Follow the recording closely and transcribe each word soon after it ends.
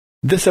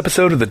This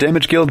episode of the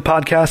Damage Guild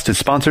podcast is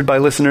sponsored by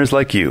listeners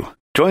like you.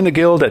 Join the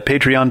guild at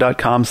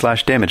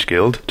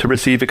patreon.com/damageguild to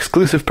receive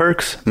exclusive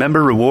perks,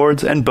 member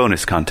rewards, and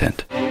bonus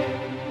content.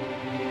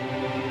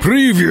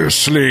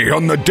 Previously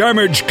on the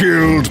Damage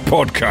Guild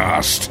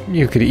podcast.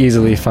 You could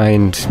easily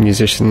find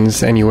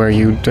musicians anywhere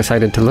you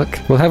decided to look.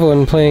 We'll have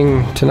one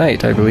playing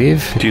tonight, I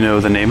believe. Do you know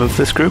the name of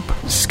this group?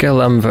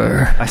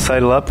 Skelumver. I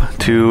sidle up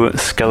to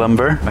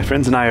Skelumver. My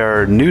friends and I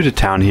are new to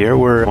town here.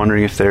 We're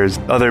wondering if there's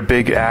other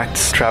big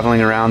acts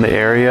traveling around the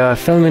area.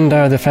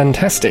 Felmindar the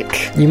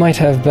Fantastic. You might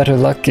have better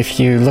luck if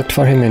you looked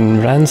for him in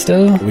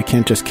Ranzdel. We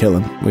can't just kill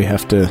him. We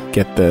have to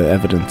get the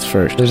evidence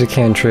first. There's a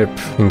cantrip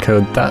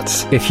encode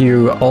thoughts. If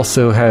you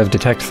also have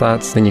detect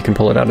thoughts, then you can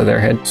pull it out of their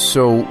head.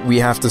 So we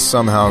have to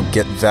somehow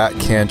get that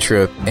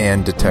cantrip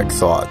and detect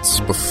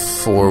thoughts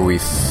before we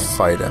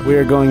fight him. We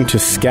are going to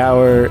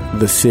scour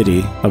the city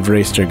of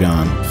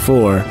Ranzdel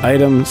for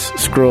items,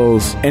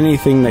 scrolls,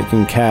 anything that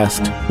can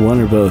cast one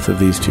or both of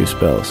these two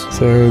spells.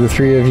 So the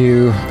three of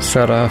you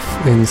set off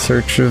in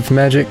search of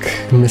magic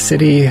in the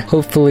city,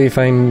 hopefully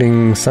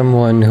finding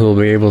someone who will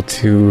be able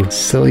to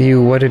sell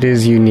you what it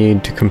is you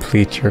need to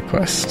complete your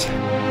quest.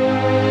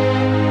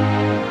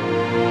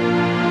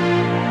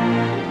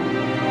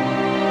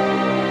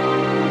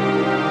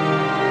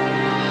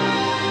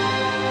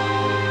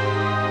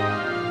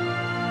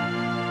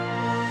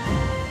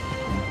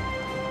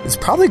 It's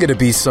probably going to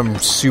be some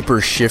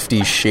super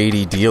shifty,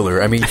 shady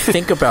dealer. I mean,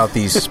 think about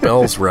these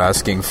spells we're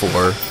asking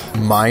for.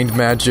 Mind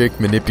magic,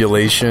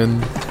 manipulation.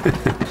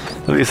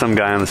 There'll be some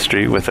guy on the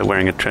street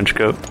wearing a trench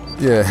coat.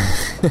 Yeah.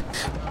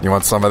 You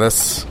want some of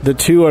this? The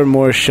two are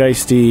more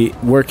shisty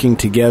working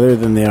together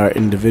than they are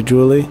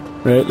individually,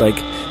 right? Like,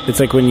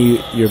 it's like when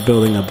you're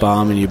building a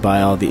bomb and you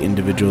buy all the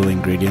individual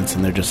ingredients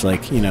and they're just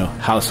like,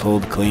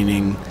 household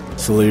cleaning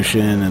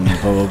solution and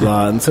blah blah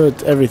blah, and so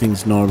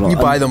everything's normal. You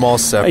buy them all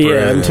separate.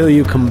 Yeah, until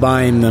you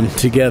combine them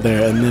together,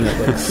 and then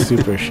it looks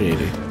super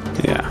shady.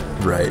 Yeah.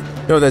 Right.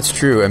 No, that's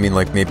true. I mean,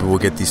 like, maybe we'll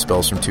get these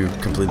spells from two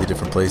completely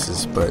different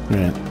places, but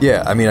right.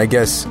 Yeah, I mean, I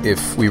guess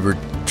if we were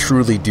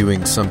truly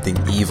doing something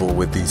evil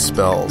with these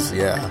spells,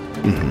 yeah.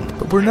 Mm-hmm.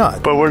 But we're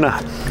not.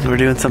 We're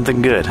doing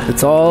something good.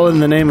 It's all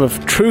in the name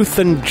of truth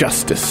and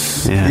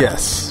justice. Yeah.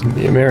 Yes.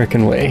 The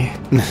American way.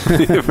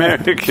 The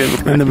American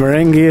way. And the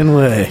Merengian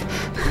way.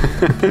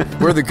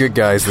 We're the good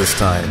guys this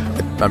time.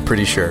 I'm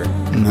pretty sure.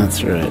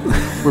 That's right.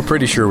 We're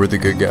pretty sure we're the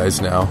good guys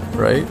now,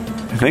 right?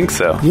 I think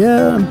so.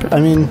 Yeah, I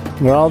mean,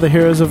 we're all the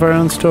heroes of our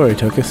own story,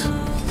 Tokas.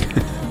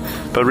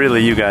 But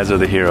really, you guys are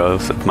the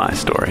heroes of my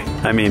story.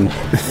 I mean,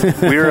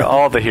 we're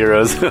all the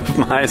heroes of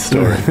my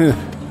story.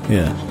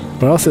 Yeah.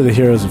 We're also the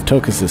heroes of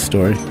Tokas'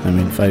 story. I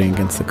mean, fighting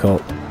against the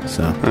cult.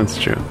 So that's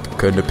true.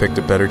 Couldn't have picked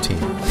a better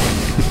team.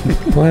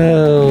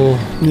 Well,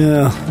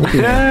 yeah,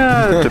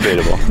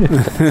 debatable.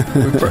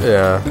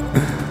 Yeah.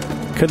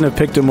 Couldn't have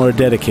picked a more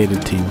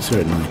dedicated team,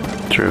 certainly.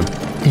 True.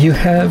 You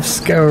have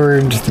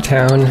scoured the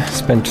town,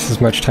 spent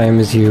as much time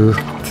as you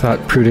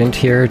thought prudent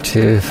here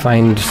to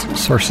find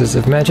sources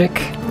of magic,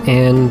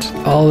 and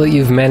all that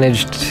you've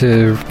managed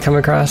to come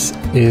across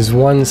is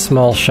one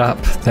small shop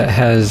that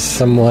has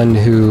someone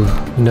who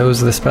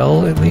knows the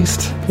spell, at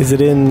least. Is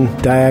it in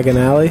Diagon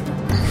Alley?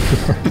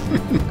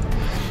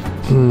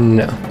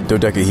 No.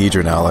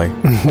 Dodecahedron Alley.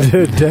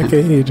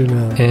 Dodecahedron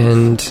Alley.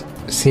 And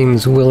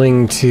seems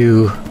willing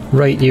to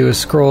write you a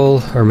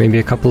scroll, or maybe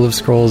a couple of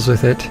scrolls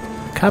with it.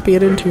 Copy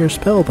it into your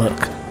spell book.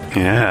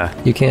 Yeah.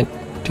 You can't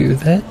do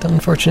that,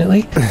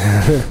 unfortunately.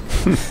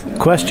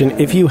 Question,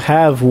 if you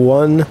have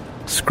one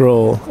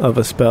scroll of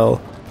a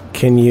spell,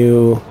 can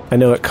you, I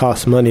know it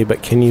costs money,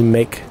 but can you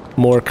make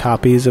more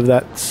copies of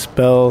that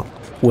spell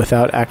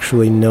without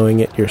actually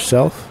knowing it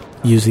yourself,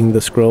 using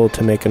the scroll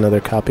to make another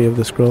copy of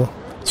the scroll?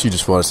 So you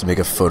just want us to make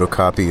a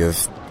photocopy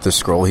of the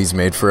scroll he's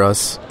made for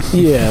us?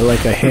 Yeah,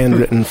 like a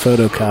handwritten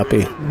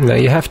photocopy. No,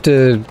 you have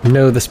to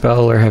know the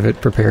spell or have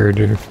it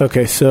prepared.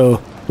 Okay,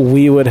 so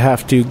we would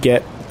have to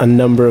get a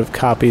number of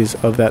copies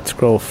of that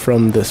scroll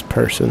from this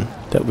person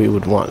that we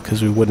would want,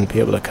 because we wouldn't be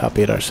able to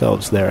copy it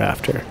ourselves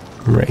thereafter.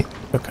 Right.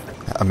 Okay.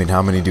 I mean,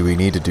 how many do we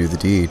need to do the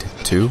deed?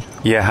 2?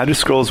 Yeah, how do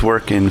scrolls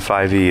work in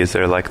 5e? Is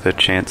there, like, the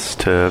chance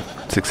to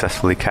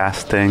successfully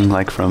cast thing,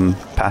 like from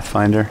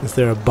Pathfinder? Is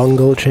there a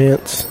bungle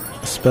chance?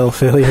 A spell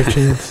failure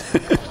chance?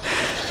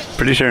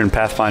 Pretty sure in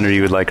Pathfinder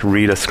you would, like,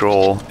 read a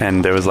scroll,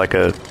 and there was, like,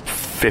 a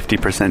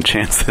 50%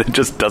 chance that it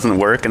just doesn't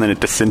work, and then it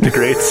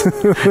disintegrates.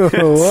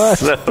 What?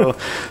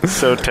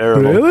 So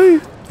terrible.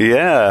 Really?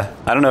 Yeah.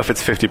 I don't know if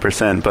it's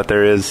 50%, but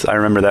there is. I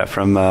remember that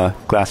from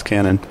Glass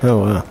Cannon. Oh,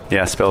 wow.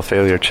 Yeah, spell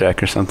failure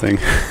check or something.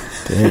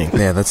 Dang.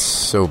 Man, that's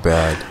so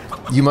bad.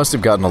 You must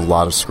have gotten a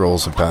lot of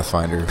scrolls in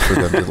Pathfinder for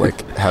them to,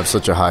 like, have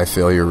such a high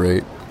failure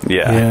rate.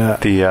 Yeah.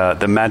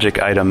 The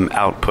magic item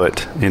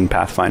output in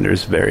Pathfinder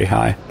is very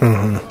high.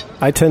 Mm-hmm.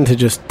 I tend to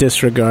just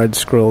disregard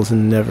scrolls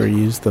and never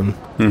use them,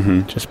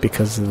 just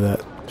because of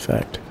that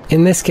fact.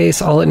 In this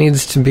case, all it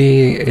needs to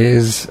be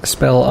is a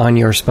spell on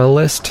your spell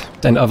list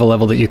and of a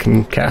level that you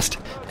can cast,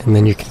 and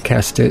then you can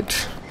cast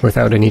it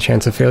without any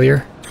chance of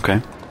failure.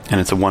 Okay. And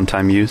it's a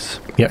one-time use?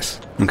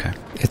 Yes. Okay.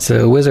 It's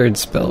a wizard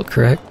spell,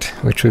 correct?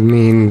 Which would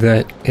mean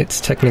that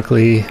it's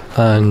technically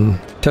on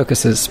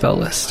Tokas' spell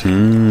list.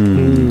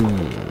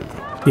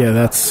 Yeah,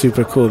 that's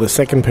super cool. The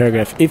second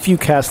paragraph. If you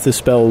cast the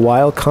spell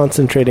while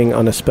concentrating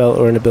on a spell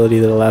or an ability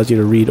that allows you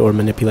to read or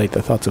manipulate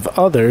the thoughts of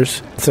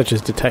others, such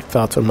as detect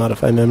thoughts or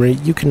modify memory,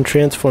 you can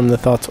transform the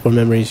thoughts or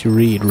memories you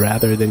read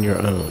rather than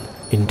your own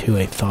into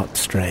a thought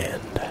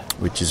strand.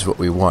 Which is what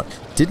we want.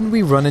 Didn't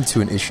we run into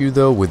an issue,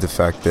 though, with the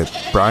fact that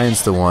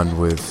Brian's the one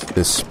with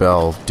this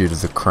spell due to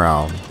the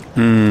crown?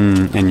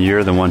 And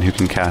you're the one who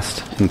can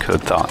cast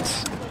Encode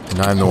Thoughts. And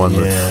I'm the one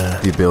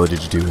with the ability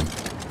to do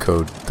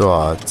Encode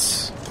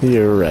Thoughts.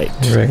 You're right.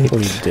 Right.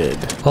 We did.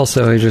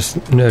 Also, I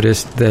just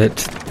noticed that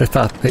the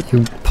thought that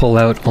you pull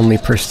out only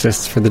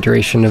persists for the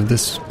duration of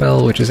this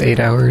spell, which is 8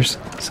 hours.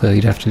 So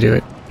you'd have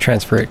to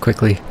transfer it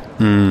quickly.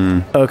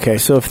 Okay,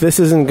 so if this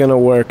isn't going to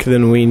work,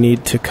 then we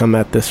need to come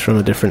at this from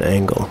a different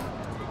angle.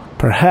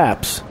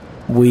 Perhaps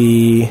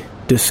we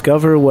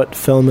discover what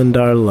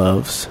Felmindar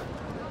loves,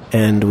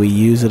 and we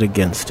use it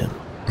against him.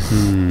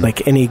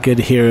 Like any good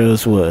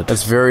heroes would.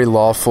 That's very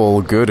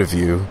lawful good of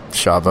you,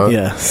 Shabba.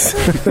 Yes.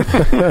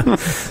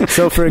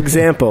 So, for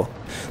example,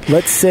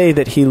 let's say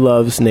that he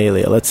loves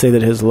Nalia. Let's say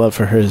that his love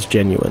for her is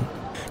genuine.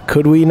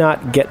 Could we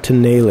not get to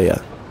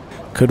Nalia?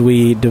 Could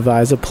we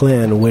devise a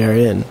plan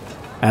wherein,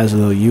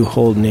 Azlo, you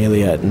hold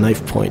Nalia at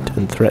knife point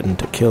and threaten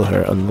to kill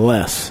her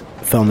unless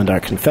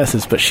Felmindar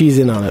confesses, but she's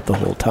in on it the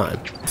whole time?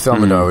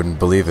 Felmindar wouldn't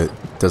believe it.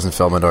 Doesn't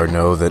Felmindar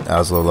know that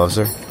Azlo loves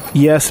her?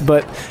 Yes,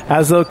 but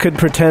Azlo could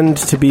pretend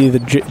to be the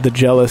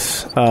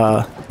jealous,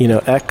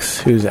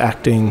 ex who's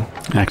acting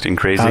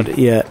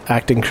crazy.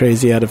 Acting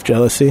crazy out of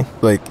jealousy.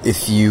 Like,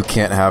 if you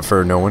can't have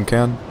her, no one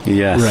can?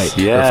 Yes. Right.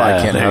 Yeah. Or if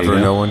I can't have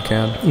her, no one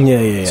can?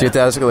 Yeah.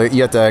 So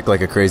you have to act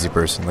like a crazy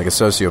person, like a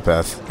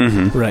sociopath.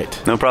 Mm-hmm.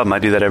 Right. No problem. I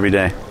do that every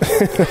day.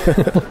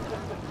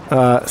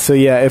 So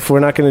if we're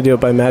not going to do it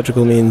by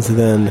magical means,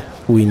 then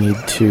we need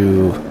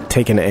to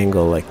take an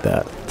angle like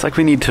that. It's like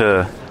we need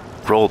to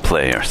role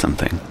play or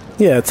something.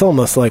 Yeah, it's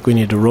almost like we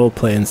need to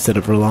roleplay instead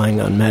of relying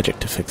on magic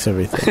to fix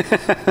everything.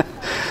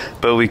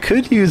 But we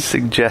could use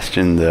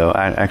suggestion, though.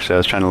 I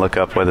was trying to look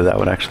up whether that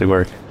would actually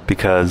work.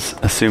 Because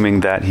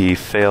assuming that he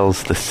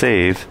fails the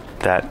save,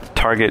 that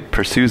target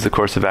pursues the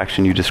course of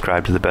action you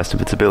described to the best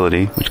of its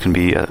ability, which can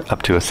be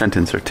up to a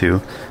sentence or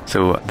two.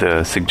 So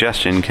the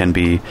suggestion can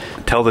be,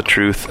 tell the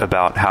truth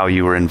about how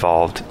you were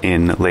involved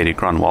in Lady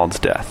Grunwald's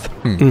death.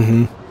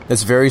 Mm-hmm.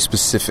 That's very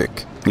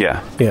specific.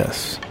 Yeah.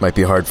 Yes. Might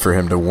be hard for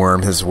him to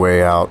worm his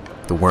way out,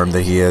 the worm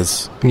that he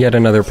is. Yet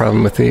another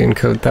problem with the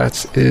Encode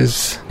Thoughts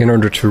is, in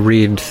order to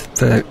read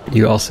that,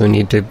 you also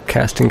need to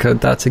cast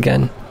Encode Thoughts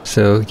again.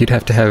 So you'd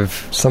have to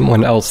have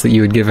someone else that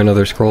you would give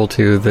another scroll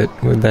to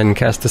that would then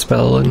cast the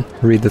spell and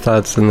read the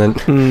thoughts, and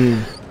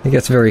then it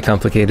gets very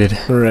complicated.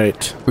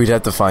 Right. We'd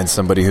have to find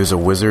somebody who's a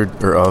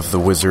wizard or of the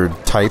wizard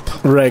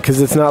type. Right,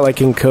 because it's not like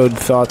Encode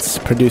Thoughts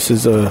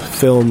produces a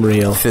film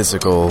reel.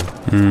 Physical.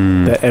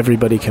 That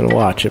everybody can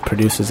watch. It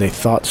produces a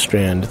thought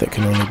strand that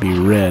can only be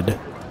read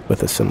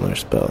with a similar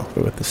spell,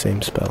 or with the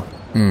same spell.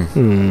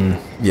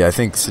 Yeah, I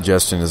think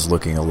suggestion is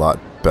looking a lot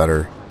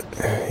better.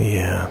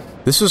 Yeah.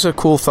 This was a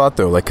cool thought,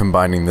 though, like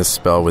combining this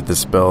spell with this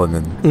spell, and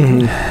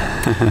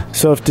then...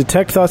 So if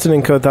Detect Thoughts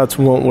and Encode Thoughts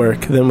won't work,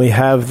 then we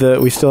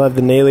still have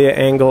the Nalia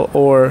angle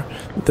or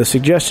the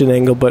suggestion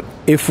angle, but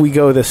if we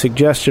go the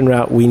suggestion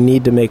route, we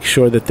need to make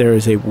sure that there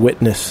is a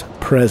witness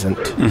present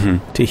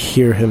to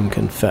hear him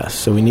confess.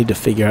 So we need to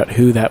figure out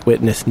who that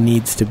witness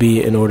needs to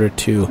be in order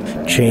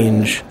to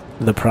change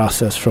the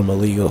process from a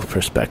legal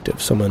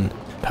perspective. Someone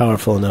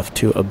powerful enough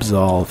to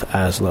absolve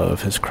Azlo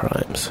of his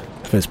crimes,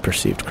 of his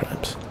perceived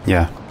crimes.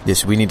 Yeah.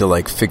 Yes, we need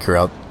to, figure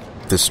out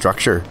the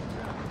structure,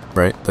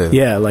 right?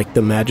 Like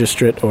the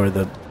magistrate or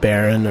the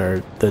baron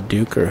or the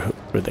duke or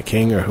the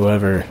king or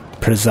whoever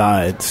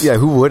presides. Yeah,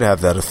 who would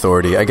have that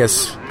authority? I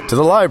guess to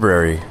the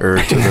library or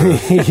to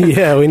the...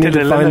 Yeah, we need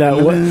to find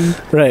out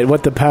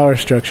what the power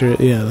structure...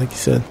 Yeah, like you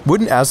said.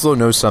 Wouldn't Azlo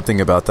know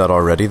something about that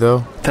already,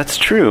 though? That's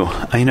true.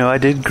 I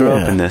did grow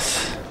up in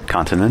this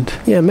continent.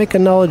 Yeah, make a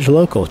knowledge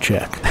local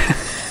check.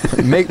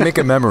 make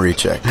a memory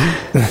check.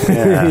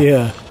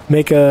 Yeah,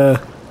 make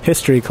a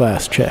history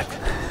class check.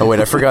 Oh, wait,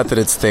 I forgot that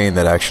it's Thane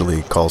that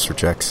actually calls for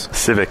checks.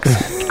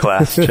 Civics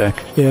class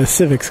check. Yeah,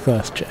 civics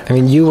class check. I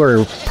mean, you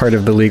were part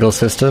of the legal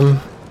system,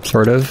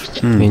 sort of.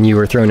 I mean, you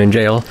were thrown in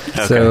jail.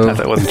 Okay, so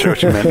that wasn't sure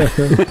what you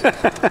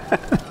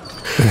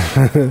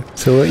meant.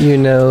 So what you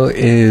know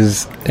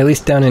is, at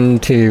least down in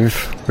Tiv,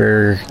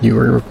 where you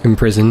were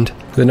imprisoned,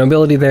 the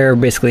nobility there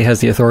basically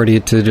has the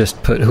authority to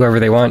just put whoever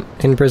they want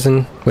in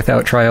prison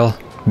without trial.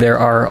 There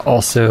are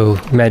also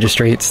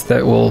magistrates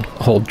that will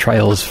hold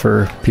trials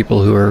for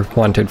people who are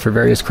wanted for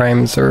various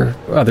crimes or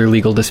other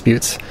legal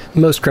disputes.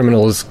 Most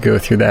criminals go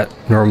through that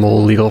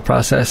normal legal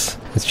process.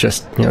 It's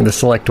just, the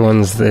select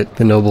ones that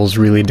the nobles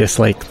really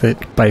dislike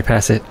that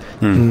bypass it.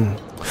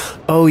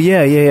 Oh,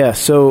 yeah.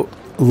 So,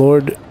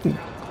 Lord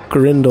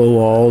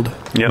Grindelwald...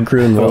 Yep.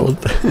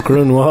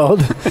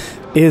 Grunwald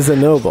is a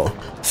noble.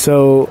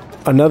 So,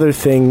 another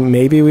thing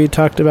maybe we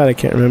talked about, I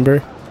can't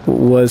remember,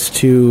 was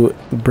to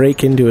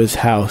break into his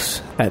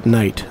house at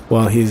night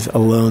while he's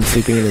alone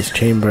sleeping in his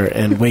chamber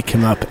and wake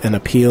him up and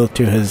appeal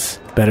to his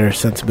better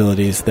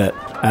sensibilities that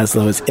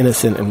Azlo is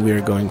innocent and we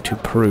are going to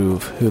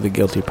prove who the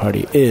guilty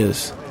party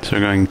is. So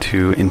we're going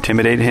to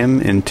intimidate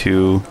him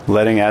into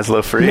letting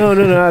Azlo free? No,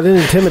 I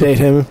didn't intimidate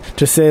him.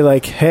 Just say,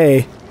 like,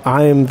 hey,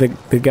 I am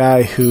the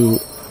guy who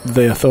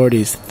the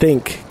authorities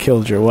think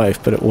killed your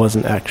wife, but it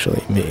wasn't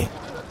actually me.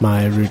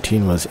 My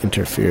routine was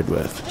interfered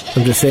with.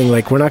 I'm just saying,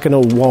 like, we're not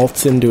going to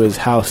waltz into his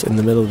house in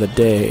the middle of the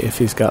day if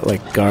he's got,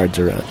 like, guards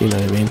around, you know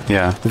what I mean?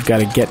 Yeah. We've got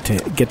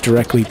to get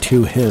directly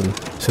to him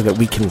so that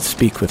we can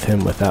speak with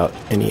him without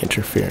any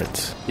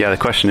interference. Yeah, the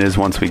question is,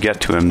 once we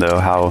get to him, though,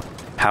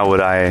 how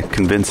would I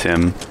convince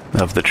him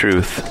of the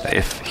truth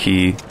if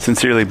he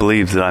sincerely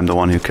believes that I'm the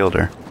one who killed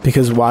her?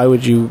 Because why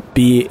would you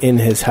be in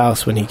his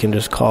house when he can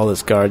just call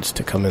his guards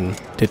to come and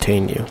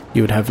detain you?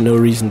 You would have no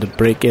reason to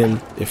break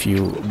in if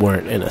you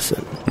weren't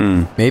innocent.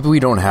 Maybe we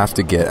don't have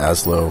to get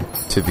Azlo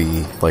to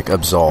be, like,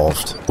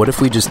 absolved. What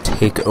if we just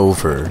take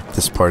over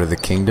this part of the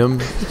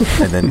kingdom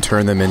and then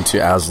turn them into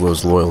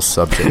Azlo's loyal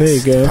subjects there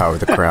you go. to power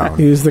the crown?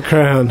 Use the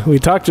crown. We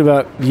talked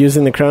about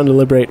using the crown to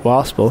liberate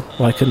Waspel.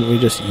 Why couldn't we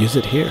just use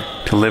it here?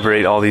 To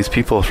liberate all these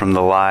people from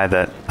the lie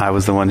that I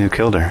was the one who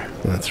killed her.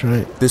 That's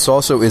right. This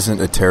also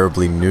isn't a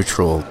terribly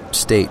neutral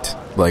state,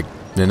 like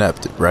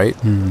Nineveh, right?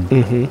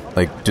 Mm-hmm.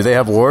 Like, do they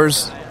have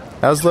wars,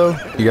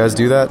 Azlo? You guys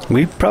do that?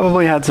 We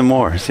probably had some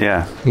wars,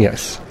 yeah.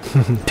 Yes.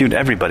 Dude,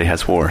 everybody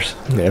has wars.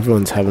 Yeah,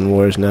 everyone's having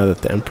wars now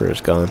that the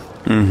Emperor's gone.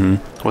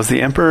 Mm-hmm. Was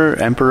the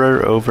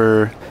Emperor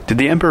over... Did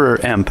the Emperor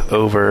emp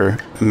over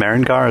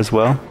Merengian as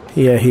well?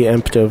 Yeah, he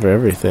emped over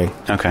everything.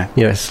 Okay.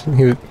 Yes,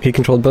 he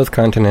controlled both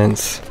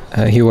continents.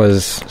 He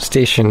was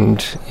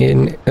stationed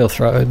in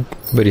Ilthrod,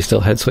 but he still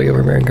had sway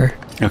over Merengian.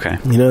 Okay.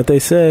 You know what they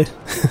say?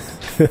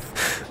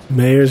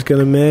 Mayor's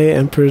gonna may,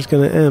 Emperor's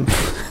gonna emp.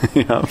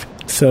 Yep.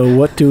 So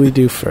what do we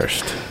do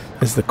first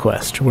is the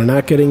quest. We're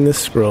not getting this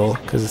scroll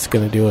because it's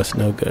gonna do us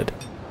no good.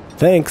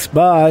 Thanks,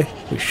 bye.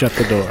 We shut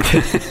the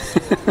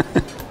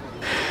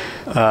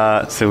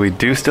door. So we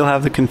do still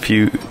have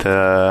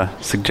the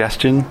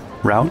suggestion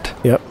route?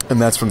 Yep.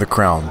 And that's from the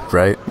crown,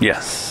 right?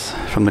 Yes,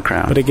 from the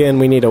crown. But again,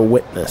 we need a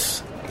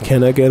witness.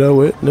 Can I get a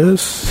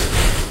witness?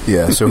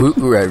 Yeah, so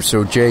right,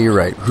 so Jay, you're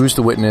right. Who's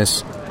the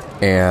witness?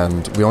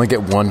 And we only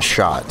get one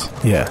shot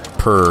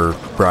per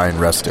Brian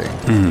resting.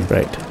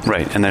 Right.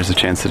 Right, and there's a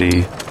chance that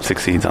he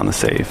succeeds on the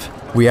save.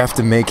 We have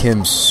to make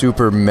him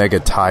super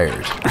mega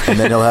tired, and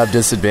then he'll have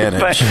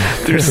disadvantage.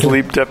 Through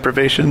sleep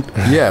deprivation?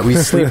 Yeah, we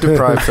sleep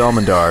deprive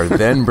Felmindar,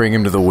 then bring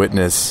him to the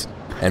witness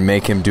and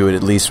make him do it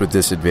at least with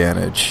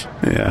disadvantage.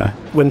 Yeah.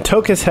 When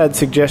Tokas had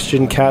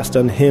suggestion cast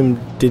on him,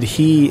 did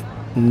he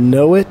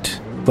know it?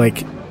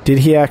 Like, did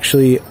he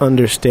actually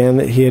understand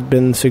that he had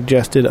been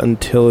suggested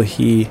until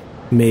he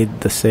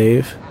made the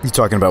save? You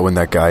talking about when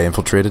that guy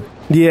infiltrated?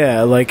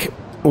 Yeah, like,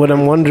 what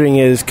I'm wondering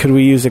is, could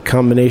we use a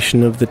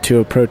combination of the two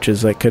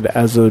approaches? Like, could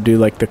Azlo do,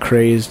 like, the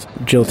crazed,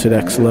 jilted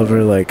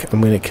ex-lover, like, I'm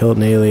going to kill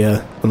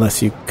Nalia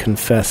unless you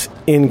confess,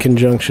 in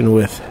conjunction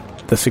with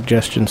the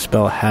suggestion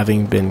spell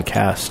having been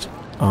cast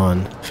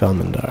on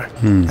Felmindar?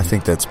 I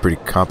think that's pretty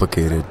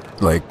complicated.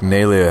 Like,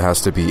 Nalia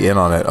has to be in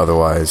on it,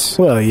 otherwise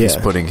he's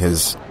putting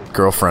his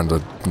girlfriend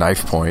a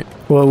knife point.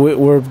 Well,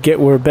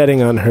 we're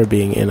betting on her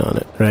being in on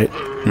it, right?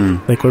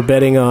 Like, we're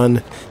betting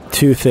on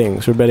two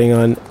things. We're betting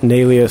on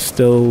Nalia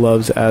still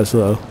loves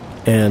Azlo,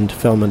 and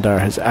Felmindar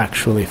has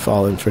actually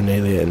fallen for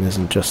Nalia and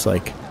isn't just,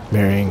 like,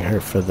 marrying her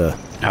for the...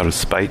 Out of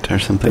spite or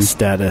something? The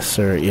status,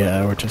 or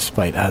to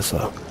spite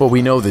Azlo. Well,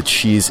 we know that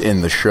she's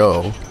in the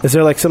show. Is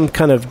there, like, some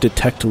kind of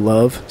detect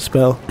love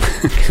spell?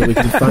 So we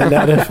can find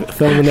out if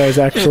Felmindar is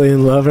actually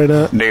in love or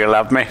not? Do you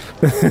love me?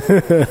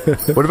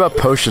 What about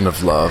potion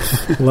of love?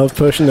 Love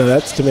potion? No,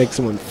 that's to make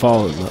someone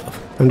fall in love.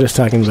 I'm just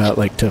talking about,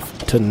 like,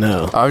 to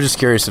know. I was just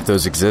curious if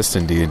those exist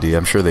in D&D.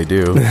 I'm sure they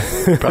do.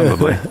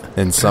 Probably.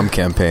 In some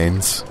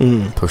campaigns.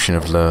 Potion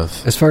of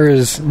love. As far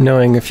as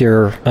knowing if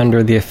you're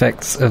under the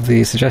effects of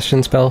the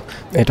suggestion spell,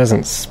 it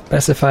doesn't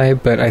specify,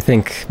 but I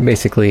think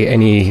basically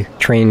any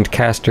trained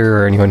caster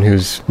or anyone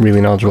who's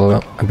really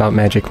knowledgeable about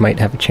magic might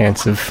have a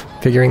chance of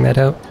figuring that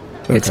out.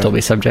 Okay. They'd still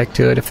be subject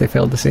to it if they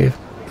failed to save.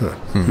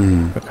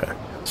 Okay.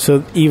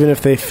 So even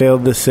if they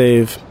failed the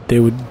save, they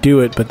would do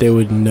it, but they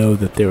would know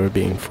that they were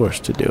being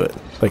forced to do it.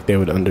 Like, they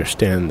would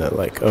understand that,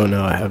 like, oh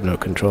no, I have no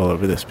control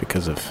over this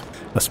because of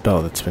a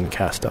spell that's been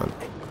cast on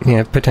me.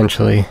 Yeah,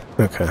 potentially.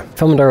 Okay.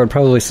 Felmindar would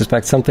probably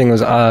suspect something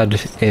was odd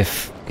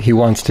if he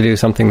wants to do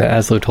something that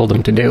Azlo told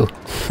him to do.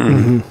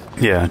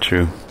 Yeah,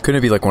 true. Couldn't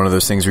it be like one of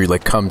those things where you,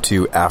 like, come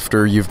to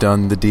after you've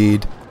done the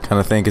deed kind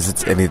of thing? Because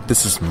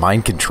this is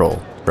mind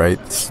control, right?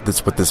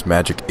 That's what this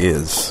magic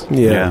is.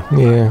 Yeah.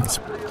 It's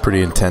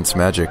pretty intense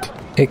magic.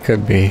 It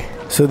could be.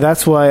 So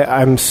that's why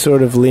I'm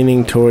sort of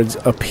leaning towards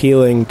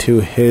appealing to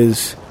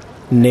his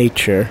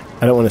nature.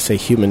 I don't want to say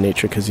human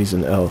nature because he's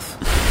an elf,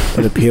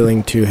 but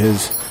appealing to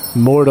his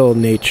mortal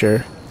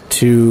nature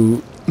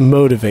to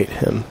motivate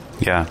him.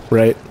 Yeah.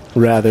 Right?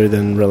 Rather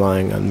than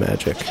relying on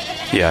magic.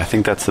 Yeah, I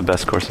think that's the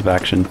best course of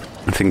action.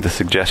 I think the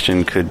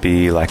suggestion could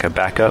be like a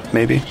backup,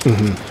 maybe.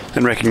 Mm-hmm.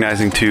 And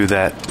recognizing, too,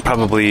 that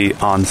probably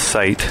on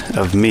sight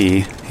of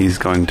me, he's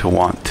going to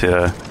want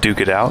to duke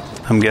it out,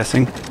 I'm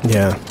guessing.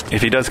 Yeah.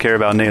 If he does care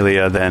about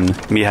Nalia, then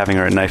me having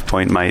her at knife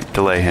point might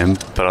delay him,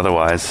 but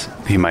otherwise,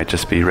 he might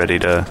just be ready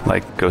to,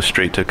 like, go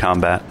straight to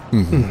combat.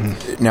 Mm-hmm.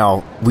 Mm-hmm.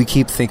 Now, we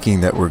keep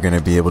thinking that we're going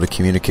to be able to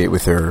communicate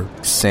with her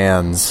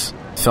sans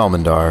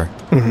Felmindar.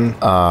 Mm-hmm.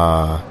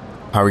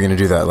 How are we going to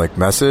do that? Like,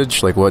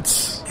 message? Like,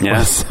 what's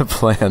the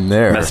plan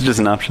there? Message is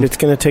an option. It's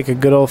going to take a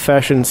good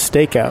old-fashioned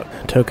stakeout,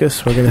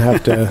 Tokas. We're going to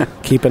have to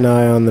keep an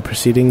eye on the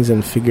proceedings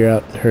and figure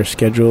out her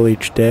schedule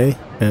each day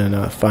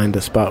and find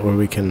a spot where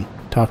we can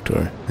talk to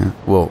her. Yeah.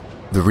 Well,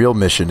 the real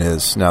mission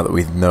is, now that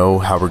we know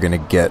how we're going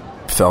to get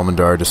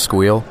Felmindar to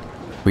squeal,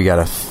 we got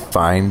to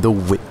find the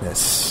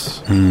witness.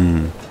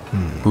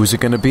 Who's it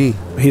going to be?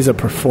 He's a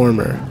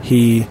performer.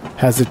 He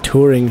has a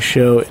touring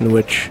show in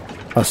which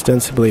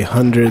ostensibly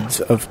hundreds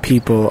of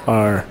people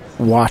are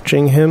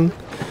watching him.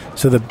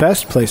 So the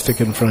best place to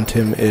confront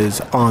him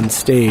is on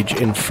stage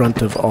in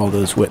front of all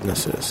those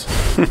witnesses.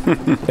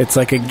 It's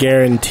like a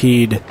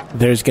guaranteed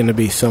there's going to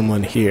be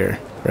someone here,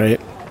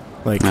 right?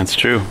 Like, that's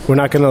true. We're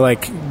not going to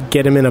like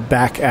get him in a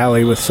back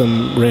alley with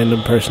some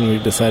random person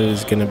we've decided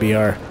is going to be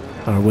our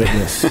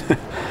witness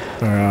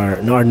or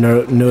our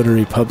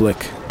notary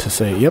public to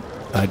say, yep,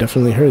 I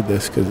definitely heard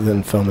this, because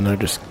then Felmindar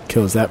just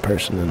kills that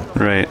person.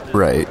 And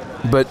Right.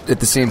 But at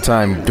the same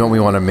time, don't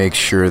we want to make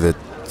sure that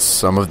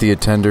some of the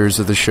attenders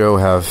of the show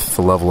have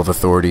the level of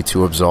authority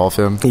to absolve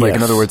him? Like,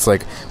 in other words,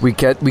 like, we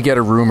get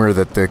a rumor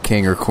that the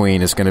king or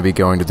queen is going to be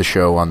going to the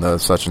show on the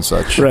such and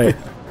such. Right.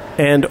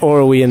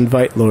 Or we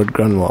invite Lord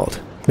Grunwald.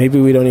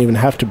 Maybe we don't even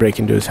have to break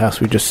into his house.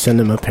 We just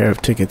send him a pair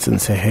of tickets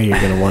and say, hey, you're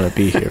going to want to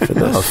be here for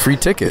this. Oh, free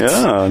tickets.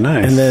 Oh,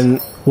 nice. And then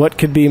what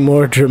could be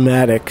more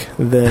dramatic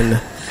than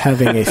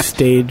having a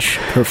stage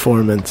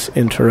performance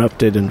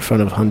interrupted in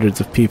front of hundreds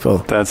of people?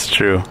 That's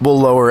true. We'll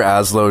lower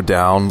Azlo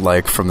down,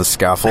 like, from the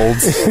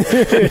scaffolds.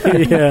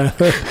 Yeah.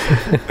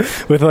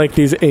 With, like,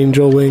 these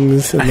angel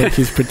wings, and like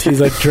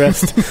he's like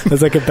dressed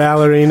as like a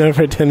ballerina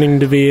pretending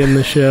to be in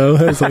the show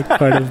as like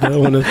part of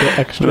one of the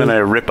extras. And then I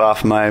rip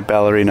off my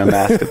ballerina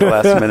mask at the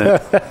last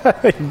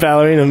minute.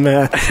 Ballerina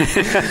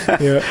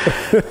mask.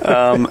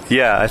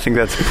 Yeah, I think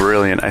that's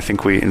brilliant. I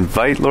think we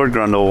invite Lord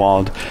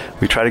Grindelwald.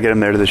 We try to get him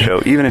there to the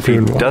show, even if he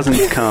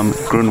doesn't come.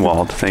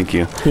 Grunwald, thank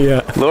you.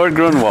 Yeah. Lord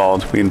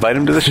Grunwald, we invite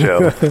him to the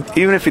show.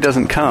 Even if he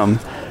doesn't come,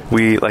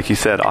 we, like you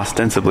said,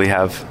 ostensibly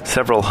have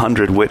several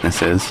hundred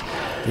witnesses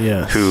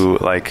who,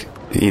 like,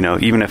 you know,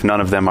 even if none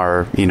of them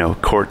are, you know,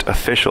 court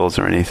officials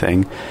or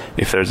anything,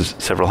 if there's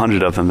several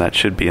hundred of them, that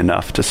should be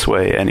enough to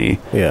sway any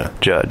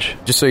judge.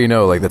 Just so you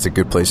know, like, that's a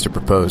good place to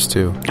propose,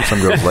 too.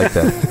 Some girls like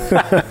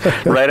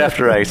that. Right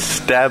after I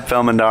stab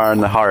Felmindar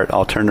in the heart,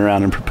 I'll turn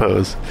around and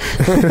propose.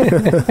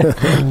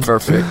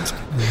 Perfect.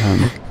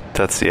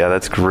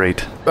 That's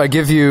great. I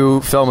give you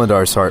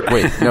Felmindar's heart.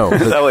 Wait, no.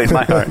 Oh, wait,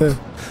 my heart.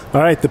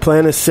 All right, the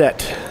plan is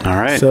set. All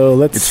right.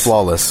 So it's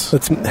flawless.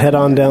 Let's head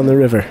on down the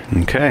river.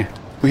 Okay.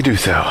 We do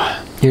so.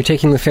 You're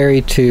taking the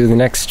ferry to the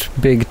next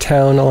big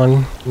town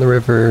along the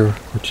river,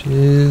 which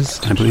is,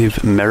 I believe,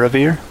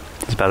 Merengian.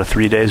 It's about a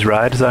 3 days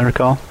ride, as I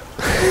recall.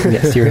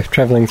 Yes, you're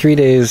traveling 3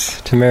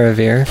 days to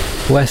Merengian,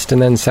 west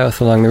and then south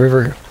along the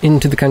river,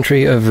 into the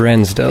country of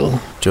Ranzdel.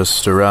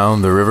 Just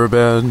around the river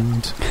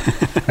bend.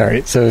 All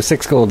right, so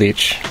 6 gold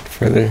each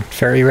for the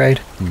ferry ride.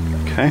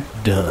 Okay.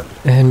 Done.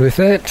 And with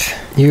that,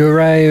 you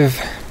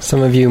arrive,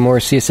 some of you more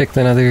seasick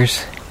than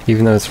others,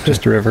 even though it's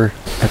just a river,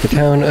 at the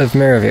town of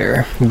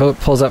Merengian. The boat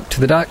pulls up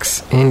to the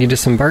docks, and you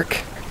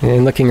disembark.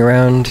 And looking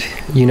around,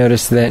 you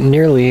notice that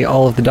nearly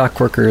all of the dock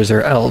workers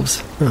are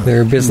elves.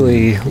 They're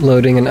busily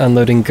loading and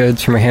unloading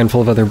goods from a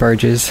handful of other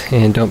barges,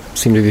 and don't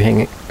seem to be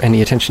paying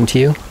any attention to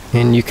you.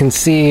 And you can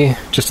see,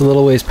 just a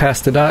little ways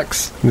past the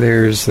docks,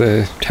 there's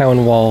the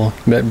town wall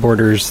that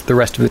borders the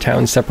rest of the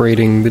town,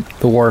 separating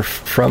the wharf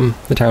from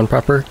the town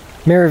proper.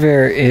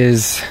 Merengian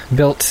is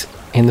built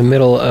in the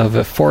middle of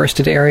a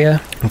forested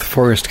area, with the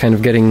forest kind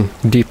of getting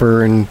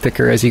deeper and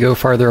thicker as you go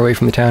farther away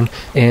from the town.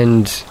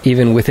 And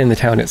even within the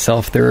town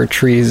itself, there are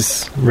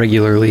trees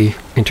regularly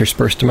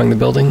interspersed among the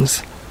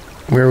buildings.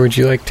 Where would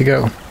you like to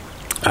go?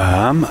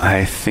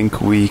 I think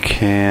we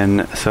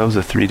can. So it was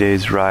a 3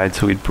 days ride,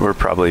 so we're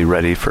probably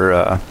ready for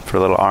a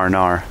little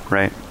R&R,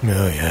 right?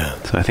 Oh yeah.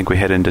 So I think we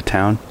head into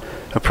town,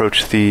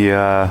 approach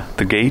the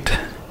gate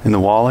in the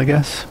wall, I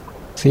guess.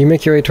 So you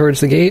make your way towards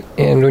the gate,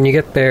 and when you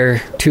get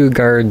there, 2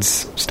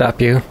 guards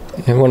stop you,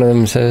 and one of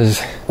them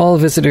says, "All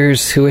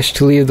visitors who wish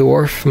to leave the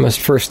wharf must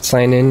first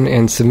sign in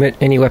and submit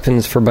any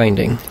weapons for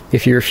binding.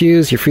 If you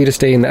refuse, you're free to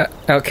stay in the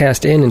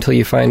Outcast Inn until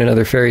you find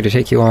another ferry to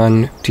take you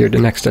on to your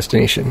next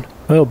destination."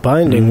 Oh,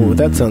 binding. Well,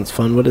 that sounds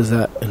fun. What does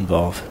that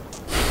involve?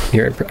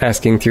 You're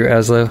asking through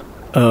Azlo.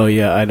 Oh,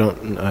 yeah, I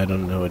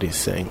don't know what he's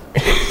saying.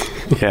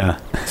 Yeah.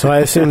 So I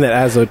assume that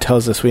Azlo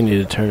tells us we need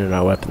to turn in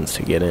our weapons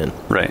to get in.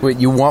 Right. Wait,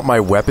 you want my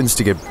weapons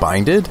to get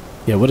binded?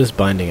 Yeah, what does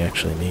binding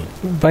actually mean?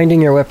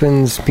 Binding your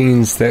weapons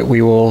means that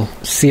we will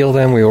seal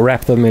them, we will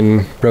wrap them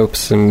in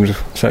ropes and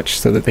such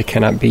so that they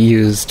cannot be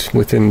used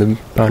within the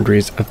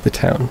boundaries of the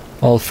town.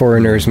 All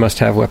foreigners must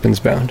have weapons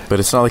bound. But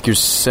it's not like you're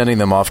sending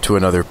them off to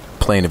another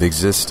plane of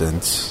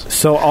existence.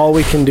 So all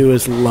we can do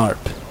is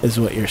LARP, is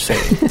what you're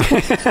saying.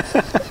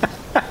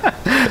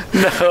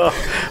 No,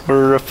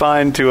 we're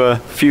refined to a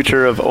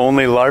future of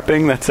only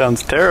LARPing? That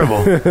sounds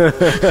terrible.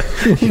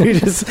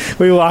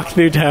 We walk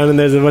through town and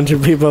there's a bunch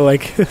of people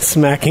like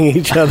smacking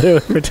each other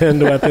with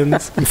pretend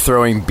weapons.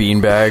 Throwing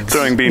beanbags.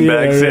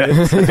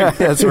 Yeah.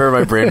 That's where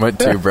my brain went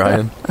to,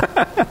 Brian.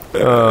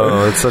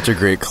 Oh, it's such a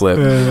great clip.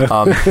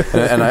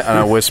 And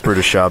I whisper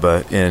to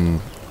Shabba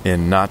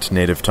in not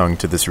native tongue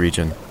to this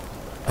region,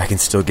 I can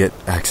still get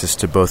access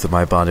to both of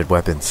my bonded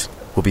weapons.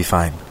 We'll be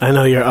fine. I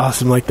know you're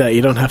awesome like that.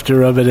 You don't have to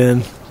rub it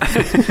in.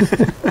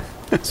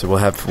 So we'll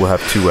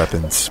have 2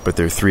 weapons, but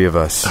there are 3 of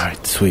us. All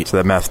right, sweet. So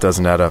that math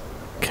doesn't add up.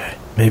 Okay.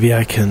 Maybe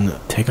I can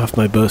take off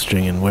my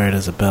bowstring and wear it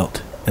as a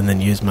belt, and then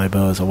use my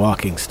bow as a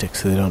walking stick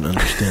so they don't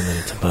understand that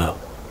it's a bow.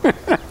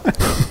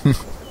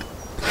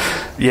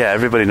 Yeah,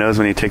 everybody knows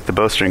when you take the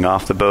bowstring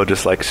off, the bow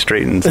just like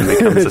straightens and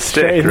becomes a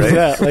stick, right?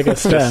 Yeah, like a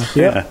staff.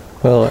 Yeah.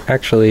 Well,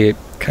 actually, it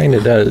kind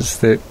of does.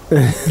 They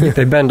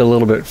bend a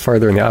little bit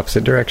farther in the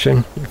opposite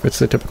direction if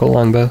it's a typical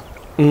longbow.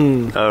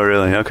 Oh,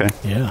 really? Okay.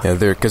 Yeah. Yeah,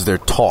 because they're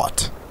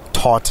taught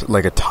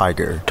like a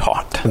tiger.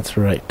 Taut. That's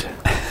right.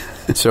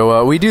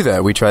 So we do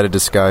that. We try to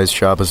disguise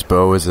Shabba's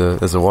bow as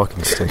a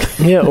walking stick.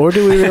 Yeah, or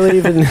do we really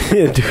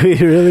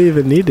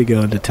even need to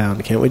go into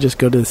town? Can't we just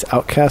go to this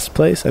outcast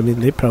place? I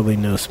mean, they probably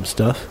know some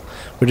stuff.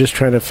 We're just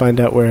trying to find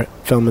out where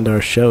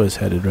Felmindar's show is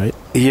headed, right?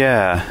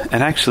 Yeah,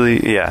 and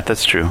actually, yeah,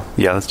 that's true.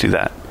 Yeah, let's do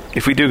that.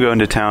 If we do go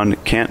into town,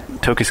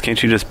 Tokas,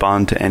 can't you just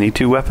bond to any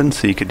 2 weapons?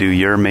 So you could do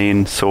your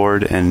main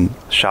sword and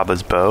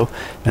Shabba's bow,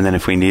 and then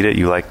if we need it,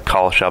 you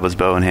call Shabba's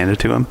bow and hand it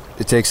to him?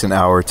 It takes an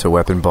hour to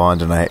weapon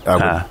bond, and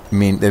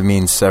it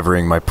means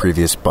severing my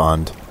previous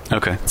bond.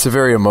 Okay. It's a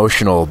very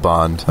emotional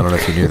bond. I don't know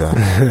if you knew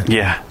that.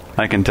 Yeah,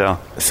 I can tell.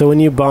 So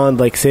when you bond,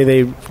 like say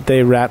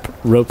they wrap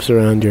ropes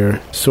around your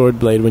sword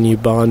blade, when you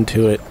bond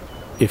to it,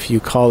 if you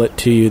call it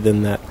to you,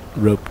 then that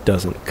rope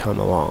doesn't come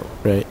along,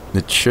 right?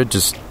 It should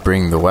just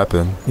bring the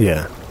weapon.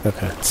 Yeah.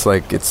 Okay. It's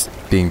like it's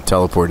being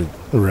teleported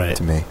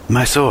to me.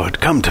 My sword,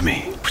 come to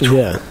me.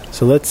 Yeah.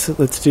 So let's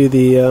do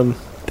the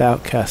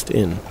Outcast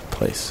Inn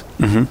place.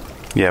 Mm-hmm.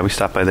 Yeah, we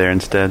stop by there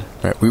instead.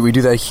 Right, we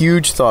do that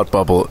huge thought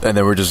bubble, and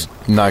then we're just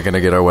not going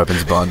to get our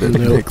weapons bonded.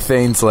 Nope. Like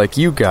Thane's like,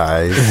 you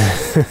guys.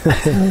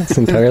 It's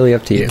entirely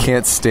up to you. You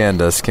can't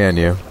stand us, can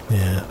you?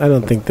 Yeah, I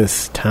don't think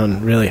this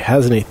town really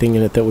has anything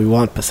in it that we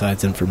want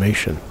besides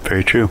information.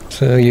 Very true.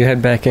 So you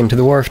head back into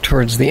the wharf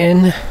towards the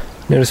inn.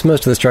 Notice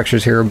most of the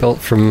structures here are built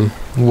from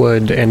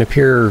wood and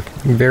appear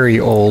very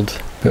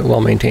old, but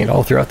well-maintained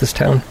all throughout this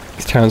town.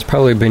 This town's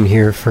probably been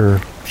here for a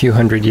few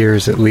hundred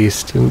years at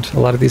least, and a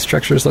lot of these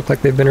structures look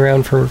like they've been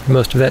around for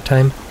most of that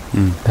time.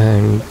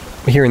 And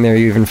here and there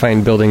you even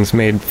find buildings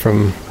made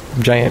from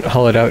giant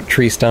hollowed-out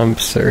tree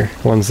stumps or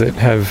ones that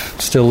have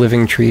still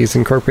living trees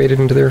incorporated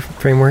into their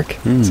framework.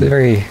 It's a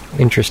very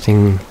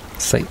interesting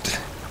sight.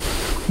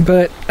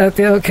 But at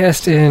the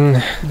Outcast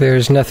Inn,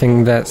 there's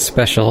nothing that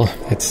special.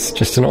 It's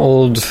just an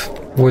old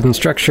wooden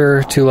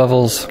structure, 2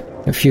 levels.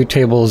 A few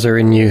tables are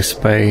in use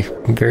by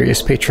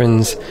various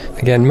patrons.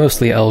 Again,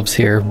 mostly elves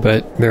here,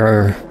 but there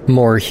are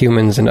more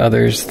humans and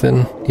others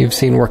than you've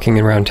seen working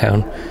around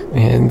town.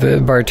 And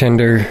the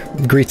bartender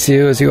greets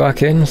you as you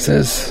walk in and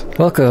says,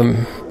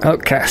 "Welcome,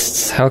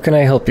 outcasts. How can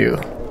I help you?"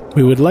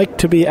 We would like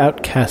to be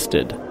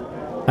outcasted.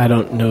 I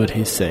don't know what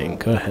he's saying.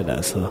 Go ahead,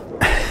 Azlo.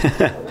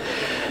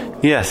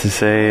 Yes, to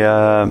say,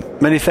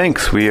 many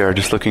thanks. We are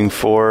just looking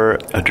for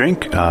a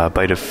drink, a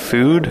bite of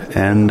food,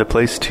 and a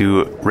place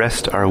to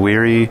rest our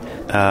weary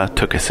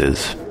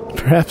Tokases.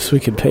 Perhaps we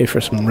could pay for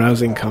some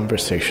rousing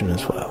conversation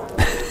as well.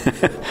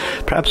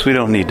 Perhaps we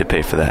don't need to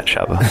pay for that,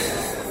 Shabba.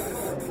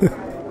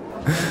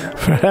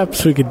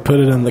 Perhaps we could put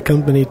it on the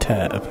company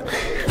tab.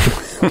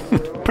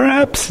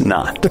 Perhaps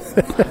not.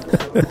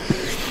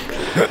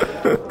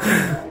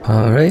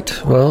 All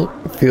right, well,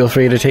 feel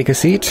free to take a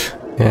seat,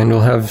 and we'll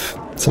have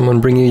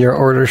someone bring you your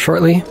order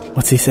shortly.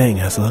 What's he saying,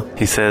 Azlo?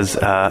 He says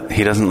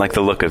he doesn't like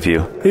the look of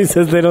you. He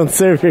says they don't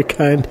serve your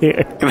kind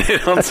here. They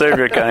don't serve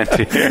your kind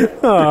here.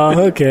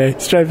 Oh, okay.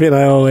 Stripey and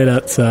I all wait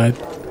outside.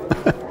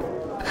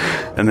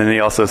 And then he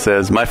also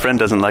says, my friend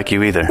doesn't like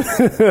you either.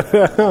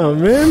 Oh,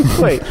 man.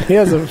 Wait, he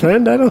has a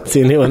friend? I don't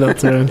see anyone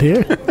else around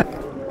here.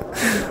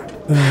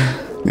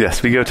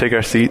 Yes, we go take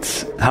our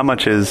seats. How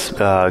much is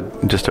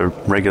just a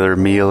regular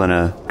meal and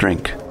a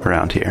drink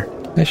around here?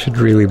 I should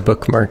really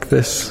bookmark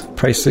this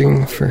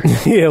pricing for...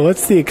 Yeah,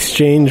 what's the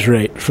exchange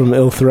rate from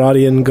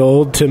Ilthrodian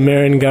gold to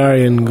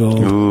Merengarian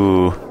gold?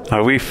 Ooh,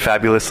 are we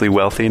fabulously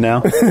wealthy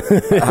now?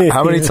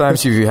 How many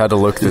times have you had to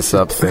look this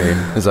up, Thane?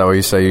 Is that why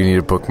you say you need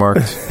it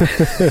bookmarked?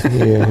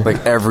 Yeah.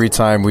 Like every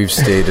time we've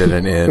stayed at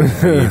an inn,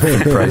 we need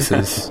food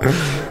prices.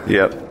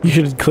 Yep. You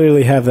should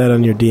clearly have that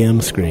on your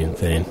DM screen,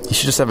 Thane. You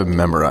should just have it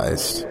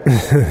memorized,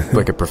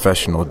 like a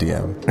professional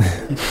DM.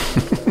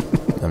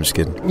 I'm just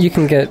kidding. You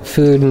can get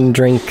food and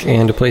drink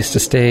and a place to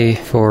stay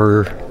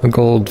for a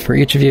gold for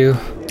each of you.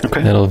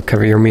 Okay. That'll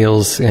cover your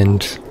meals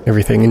and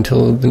everything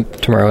until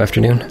tomorrow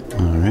afternoon.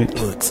 All right.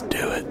 Let's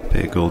do it.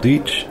 Pay a gold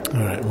each.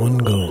 All right, 1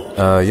 gold.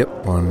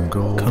 Yep, 1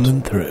 gold.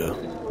 Coming through.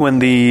 When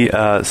the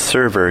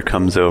server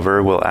comes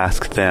over, we'll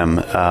ask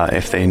them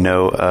if they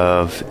know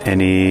of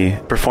any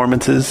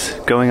performances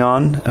going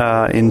on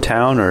in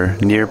town or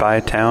nearby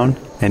town.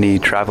 Any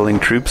traveling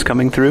troops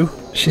coming through?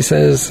 She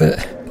says,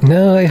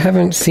 no, I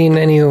haven't seen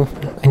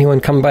anyone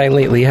come by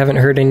lately. Haven't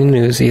heard any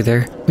news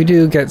either. We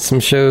do get some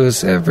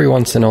shows every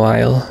once in a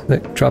while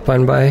that drop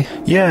on by.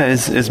 Yeah,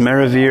 is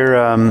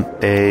Merengian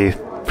a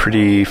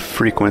pretty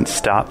frequent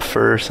stop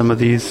for some of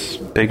these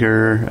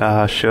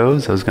bigger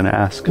shows? I was going to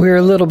ask. We're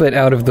a little bit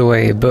out of the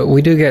way, but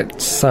we do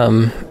get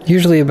some.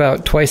 Usually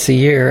about twice a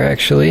year,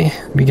 actually.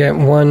 We get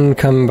one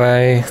come by.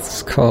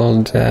 It's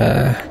called,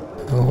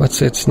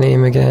 what's its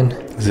name again?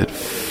 Is it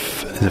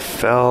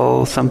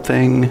Fel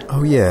something?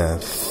 Oh, yeah.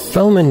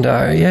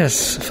 Felmindar,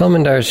 yes.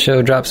 Felmindar's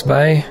show drops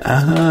by.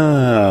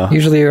 Oh.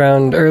 Usually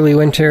around early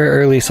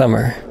winter, early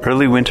summer.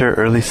 Early winter,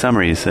 early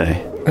summer, you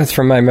say? That's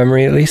from my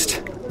memory, at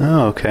least.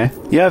 Oh, okay.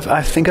 Yeah,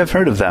 I think I've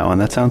heard of that one.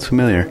 That sounds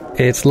familiar.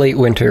 It's late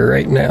winter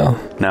right now.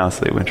 Now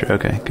it's late winter.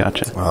 Okay,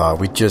 gotcha. Oh,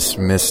 we just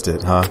missed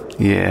it, huh?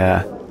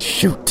 Yeah.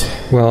 Shoot.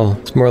 Well,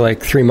 it's more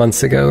like 3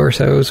 months ago or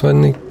so is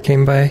when they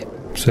came by.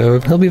 So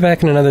he'll be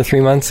back in another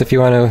 3 months if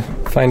you want to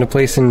find a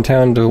place in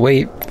town to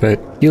wait, but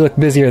you look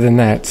busier than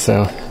that,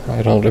 so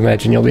I don't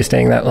imagine you'll be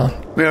staying that long.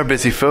 We are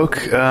busy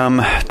folk.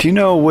 Do you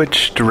know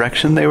which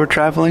direction they were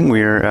traveling?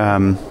 We're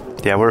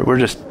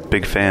just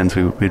big fans.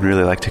 We'd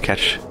really like to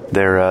catch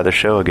their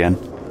show again.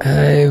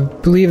 I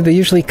believe they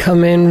usually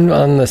come in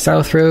on the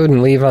south road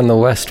and leave on the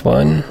west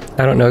one.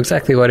 I don't know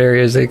exactly what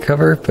areas they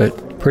cover,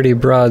 but pretty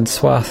broad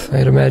swath,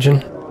 I'd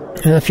imagine.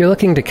 If you're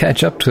looking to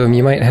catch up to him,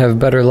 you might have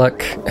better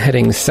luck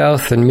heading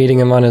south and meeting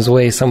him on his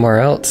way somewhere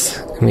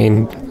else. I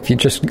mean, if you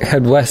just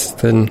head west,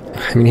 then,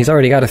 he's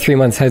already got a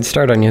 3-month head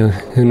start on you.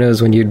 Who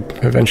knows when you'd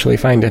eventually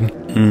find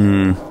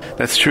him?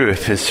 That's true.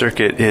 If his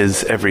circuit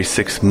is every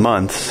 6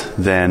 months,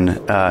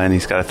 then, and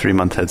he's got a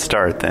 3-month head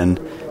start, then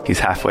he's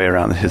halfway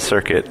around his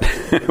circuit,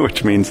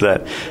 which means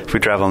that if we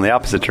travel in the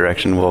opposite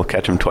direction, we'll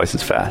catch him twice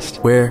as fast.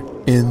 Where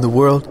in the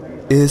world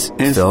is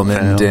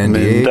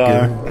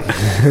Felmindar?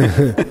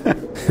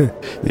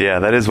 Yeah,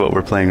 that is what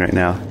we're playing right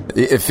now.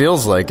 It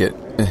feels like it.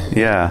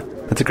 Yeah,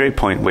 that's a great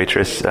point,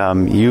 waitress.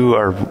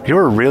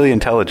 You're really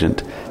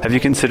intelligent. Have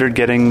you considered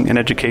getting an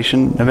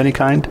education of any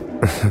kind?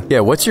 Yeah,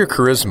 what's your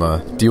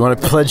charisma? Do you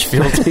want to pledge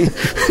fealty?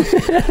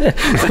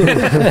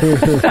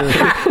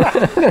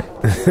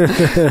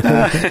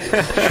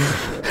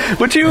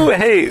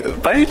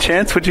 By any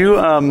chance, do you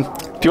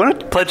want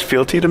to pledge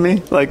fealty to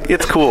me? Like,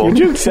 it's cool. Would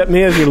you accept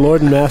me as your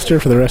lord and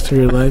master for the rest of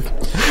your life?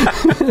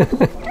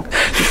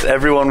 Just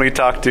everyone we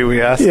talk to,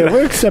 we ask. Yeah,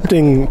 we're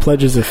accepting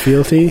pledges of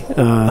fealty.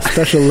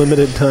 Special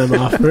limited time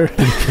offer.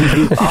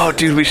 Oh,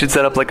 dude, we should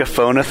set up like a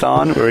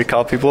phone-a-thon where we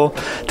call people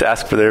to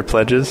ask for their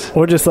pledges.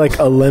 Or just like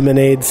a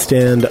lemonade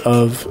stand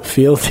of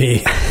fealty.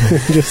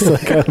 Just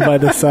like by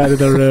the side of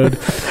the road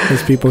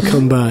as people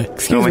come by.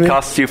 It only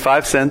costs you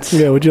 5 cents.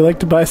 Yeah, would you like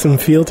to buy some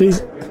fealty?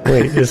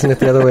 Wait, isn't it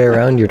the other way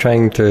around? You're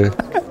trying to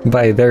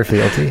buy their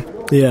fealty.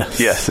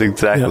 Yes,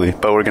 exactly.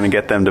 Yep. But we're going to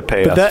get them to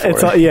pay us for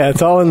it.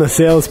 It's all in the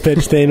sales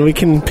pitch thing. We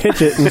can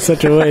pitch it in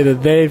such a way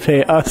that they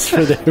pay us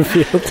for their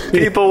fealty.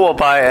 People will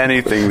buy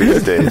anything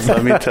these days,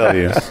 let me tell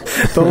you.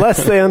 The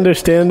less they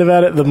understand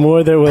about it, the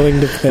more they're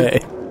willing to pay,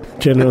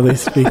 generally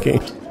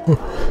speaking.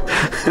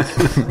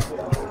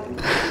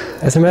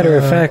 As a matter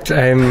of fact,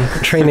 I'm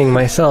training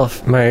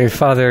myself. My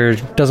father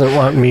doesn't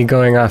want me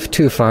going off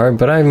too far,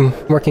 but I'm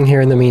working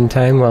here in the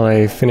meantime while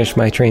I finish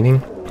my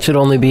training. Should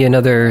only be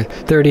another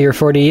 30 or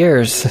 40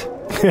 years.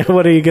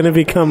 What, are you going to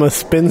become a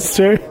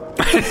spinster?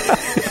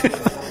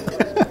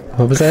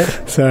 What was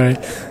that? Sorry.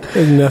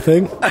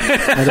 Nothing.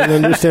 I don't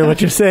understand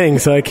what you're saying,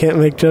 so I can't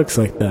make jokes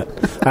like that.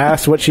 I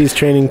asked what she's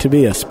training to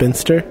be, a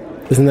spinster?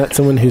 Isn't that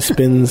someone who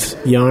spins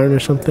yarn or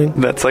something?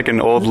 That's like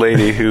an old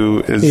lady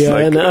who is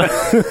I know.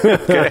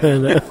 I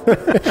know.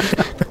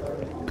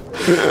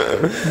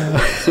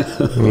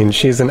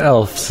 She's an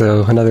elf,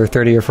 so another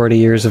 30 or 40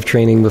 years of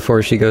training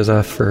before she goes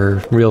off for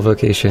her real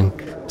vocation.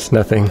 It's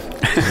nothing.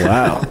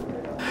 Wow.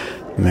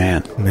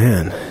 Man.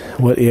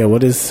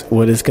 What is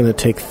going to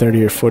take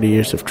 30 or 40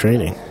 years of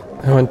training?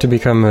 I want to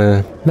become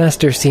a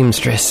master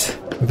seamstress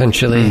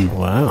eventually.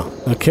 Wow.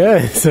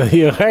 Okay, so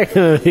you are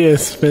going to be a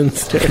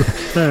spinster.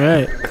 All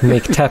right.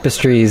 Make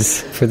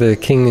tapestries for the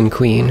king and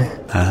queen.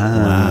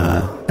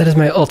 Wow. That is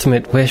my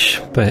ultimate wish,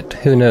 but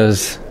who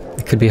knows?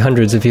 It could be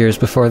hundreds of years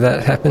before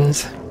that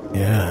happens.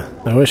 Yeah.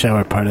 I wish I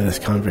were part of this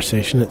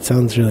conversation. It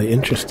sounds really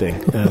interesting.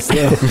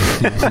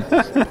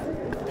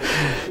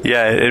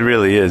 Yeah, it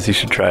really is. You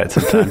should try it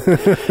sometime.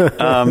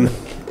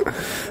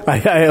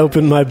 I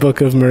open my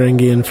book of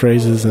Merengian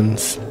phrases and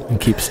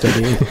keep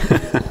studying.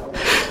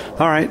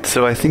 All right,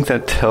 so I think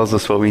that tells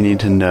us what we need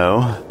to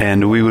know,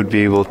 and we would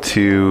be able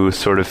to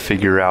sort of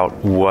figure out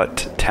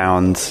what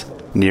towns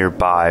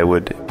nearby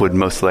would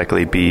most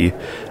likely be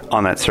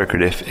on that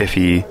circuit,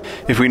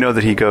 if we know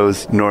that he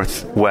goes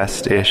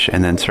northwest-ish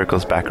and then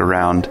circles back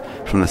around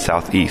from the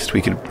southeast,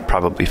 we could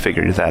probably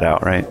figure that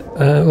out, right?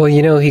 Well,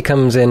 he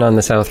comes in on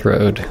the south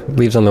road,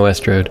 leaves on the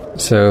west road.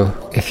 So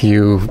if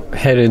you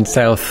headed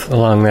south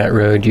along that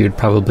road, you'd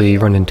probably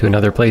run into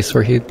another place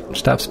where he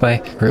stops by,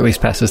 or at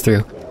least passes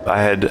through.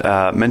 I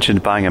had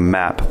mentioned buying a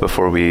map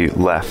before we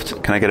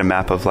left. Can I get a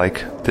map of,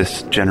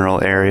 this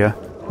general area?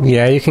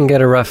 Yeah, you can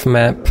get a rough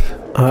map.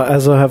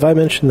 Azlo, have I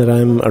mentioned that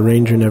I'm a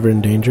ranger never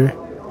in danger?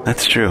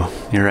 That's true.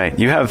 You're right.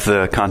 You have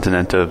the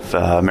continent of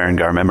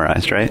Merengian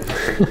memorized, right?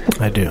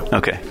 I do.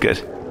 Okay,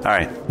 good. All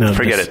right. No,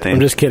 forget it, Thane.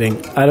 I'm just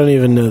kidding. I don't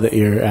even know that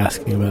you're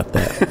asking about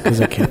that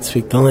because I can't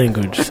speak the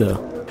language,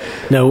 so...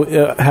 No,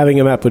 having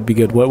a map would be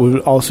good. What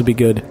would also be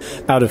good,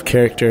 out of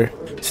character,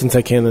 since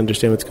I can't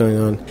understand what's going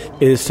on,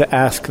 is to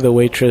ask the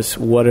waitress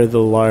what are the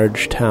other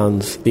large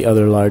towns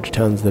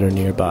that are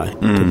nearby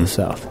to the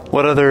south.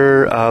 What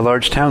other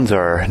large towns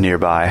are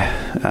nearby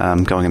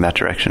going in that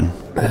direction?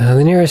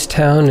 The nearest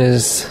town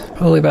is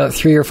probably about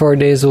 3 or 4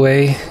 days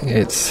away.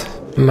 It's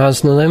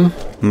Maznalim.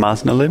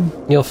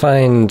 Maznalim? You'll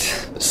find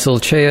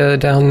Sulchea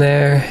down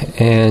there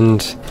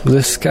and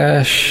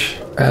Luskash.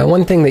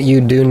 One thing that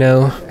you do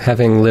know,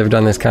 having lived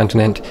on this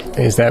continent,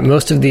 is that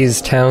most of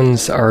these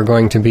towns are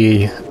going to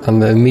be on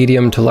the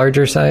medium to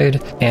larger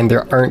side, and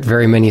there aren't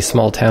very many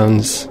small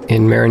towns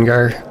in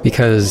Merengian,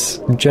 because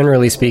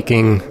generally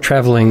speaking,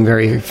 traveling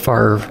very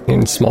far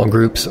in small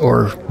groups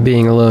or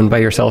being alone by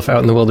yourself out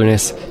in the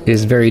wilderness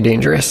is very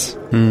dangerous.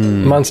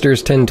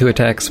 Monsters tend to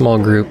attack small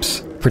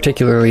groups,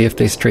 particularly if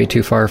they stray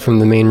too far from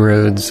the main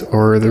roads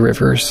or the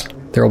rivers.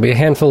 There will be a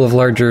handful of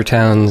larger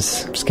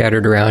towns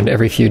scattered around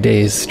every few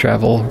days'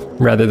 travel,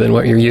 rather than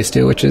what you're used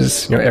to, which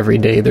is, every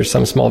day there's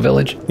some small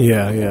village.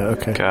 Yeah,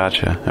 okay.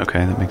 Gotcha.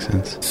 Okay, that makes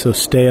sense. So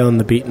stay on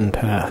the beaten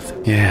path.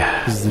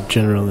 Yeah. Is the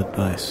general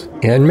advice.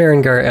 Yeah, and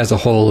Merengian as a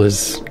whole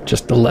is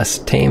just a less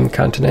tame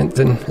continent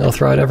than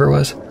Elthrod ever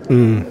was.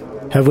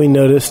 Have we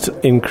noticed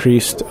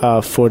increased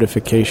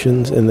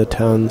fortifications in the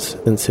towns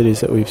and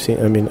cities that we've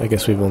seen? I mean, I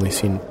guess we've only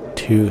seen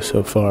 2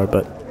 so far,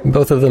 but...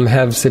 Both of them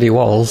have city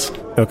walls.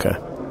 Okay.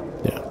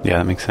 Yeah,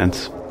 that makes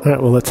sense. All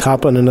right, well, let's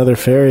hop on another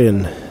ferry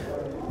and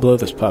blow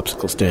this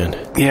popsicle stand.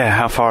 Yeah,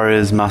 how far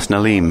is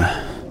Masnalim?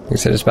 You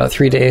said it's about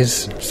 3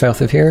 days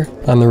south of here,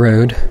 on the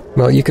road.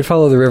 Well, you could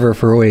follow the river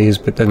for a ways,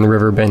 but then the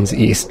river bends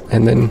east,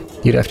 and then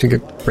you'd have to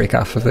break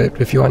off of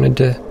it if you wanted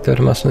to go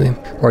to Masnalim.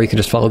 Or you could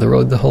just follow the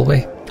road the whole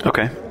way.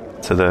 Okay.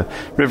 So the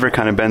river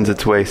kind of bends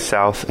its way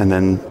south and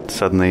then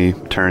suddenly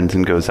turns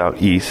and goes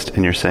out east,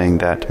 and you're saying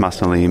that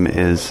Masnalim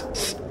is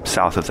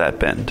south of that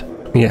bend?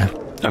 Yeah.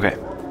 Okay.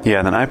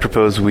 Yeah, then I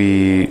propose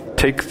we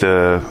take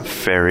the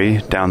ferry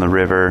down the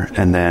river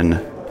and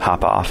then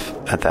hop off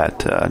at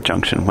that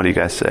junction. What do you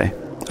guys say?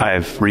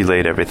 I've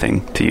relayed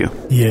everything to you.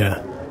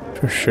 Yeah,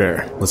 for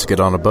sure. Let's get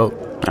on a boat.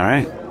 All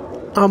right.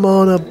 I'm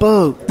on a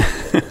boat.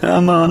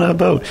 I'm on a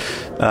boat.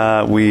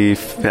 We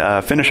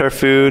finish our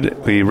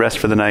food, we rest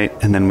for the night,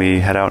 and then we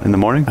head out in the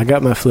morning. I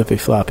got my flippy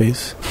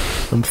floppies.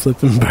 I'm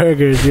flipping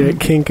burgers. You're at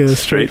Kinko's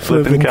straight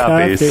flipping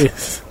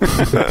copies.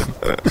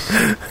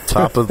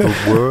 Top of the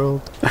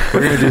world. We're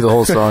going to do the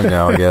whole song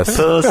now, I guess.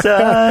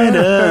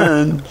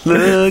 Poseidon,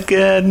 look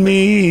at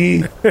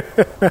me.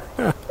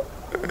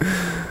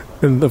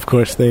 And of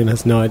course, Thane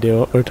has no idea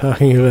what we're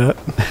talking about.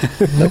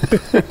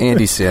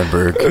 Andy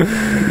Sandberg.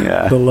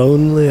 Yeah. The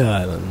Lonely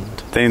Island.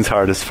 Thane's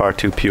heart is far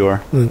too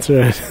pure. That's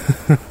right.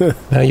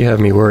 Now you have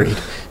me worried.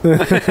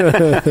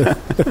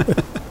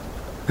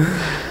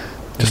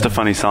 Just a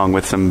funny song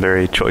with some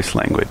very choice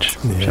language.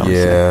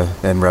 Yeah,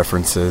 and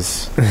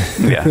references.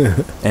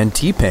 Yeah. And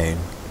T-Pain.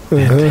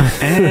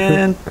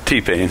 And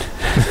T-Pain.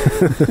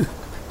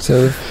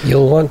 So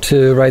you'll want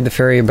to ride the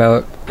ferry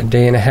about a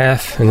day and a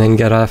half and then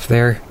get off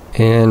there.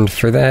 And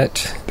for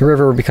that, the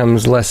river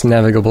becomes less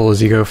navigable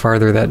as you go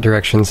farther that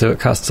direction, so it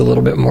costs a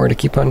little bit more to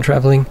keep on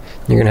traveling.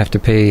 You're going to have to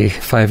pay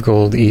 5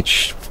 gold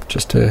each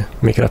just to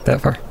make it up that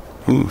far.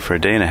 Ooh, for a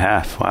day and a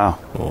half. Wow.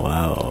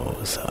 Wow.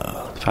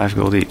 5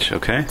 gold each,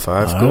 okay.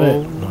 5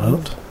 gold. Right.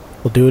 Well,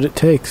 we'll do what it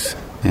takes.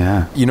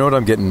 Yeah. You know what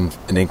I'm getting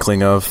an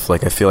inkling of? I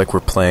feel like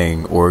we're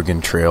playing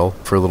Oregon Trail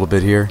for a little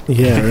bit here.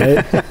 Yeah,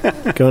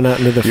 right? Going out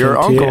into the Your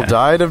frontier. uncle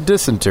died of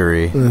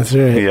dysentery. That's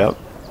right. Yep.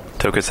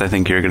 Tokas, I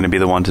think you're going to be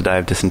the one to die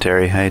of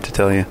dysentery, I hate to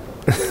tell you.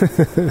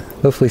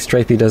 Hopefully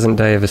Stripey doesn't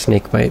die of a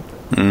snake bite.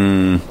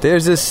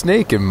 There's a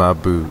snake in my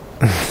boot.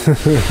 I'm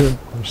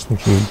just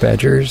thinking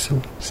badgers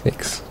and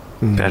snakes.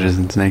 Badgers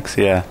and snakes,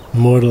 yeah.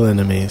 Mortal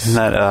enemies.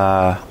 Isn't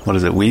that, what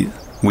is it,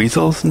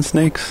 weasels and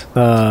snakes?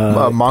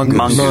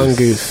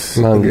 Mongoose.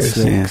 Mongoose.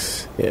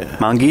 Snakes. Yeah.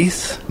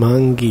 Mongeese?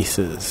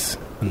 Mongeeses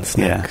and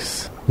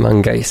snakes.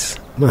 Mongeese.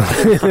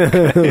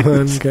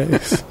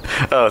 Mongeese.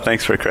 Oh,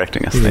 thanks for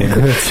correcting us, Nate.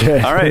 That's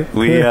right. All right,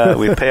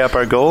 we pay up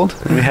our gold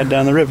and we head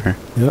down the river.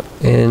 Yep.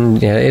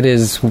 And yeah, it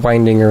is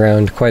winding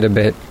around quite a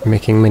bit,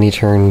 making many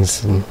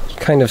turns and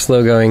kind of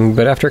slow going,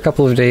 but after a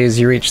couple of days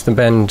you reach the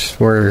bend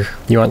where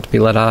you want to be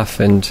let off,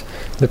 and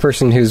the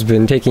person who's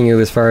been taking you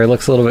this far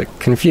looks a little bit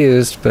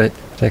confused, but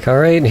like, all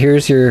right,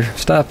 here's your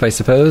stop, I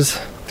suppose.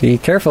 Be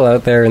careful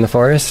out there in the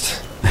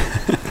forest.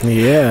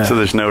 Yeah. So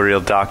there's no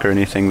real dock or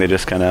anything. They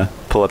just kind of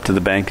pull up to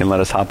the bank and let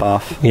us hop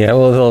off. Yeah,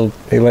 well,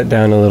 they let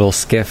down a little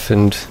skiff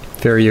and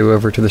ferry you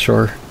over to the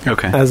shore.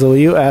 Okay. Azlo, will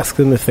you ask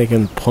them if they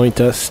can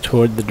point us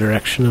toward the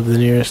direction of the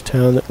nearest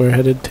town that we're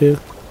headed to?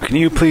 Can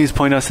you please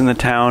point us in the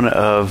town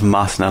of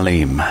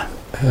Masnalim?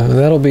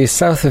 That'll be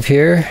south of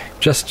here,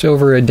 just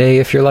over a day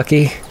if you're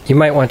lucky. You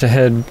might want to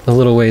head a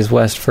little ways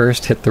west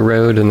first, hit the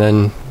road, and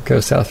then go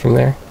south from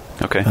there.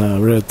 Okay.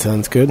 Road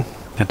sounds good.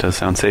 That does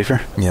sound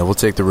safer. Yeah, we'll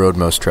take the road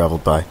most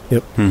traveled by.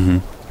 Yep.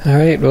 Mm-hmm. All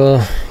right,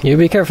 well, you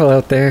be careful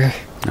out there.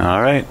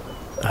 All right.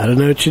 I don't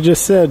know what you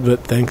just said,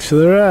 but thanks for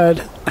the ride.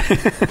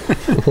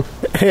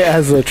 Hey,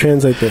 Azlo,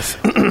 translate this.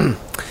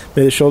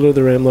 May the shoulder of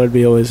the Ramlord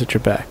be always at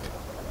your back.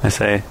 I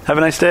say, have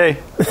a nice day.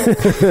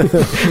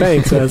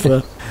 Thanks,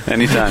 Azlo.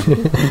 Anytime.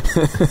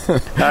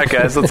 All right,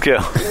 guys, let's go.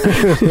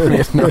 I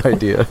have no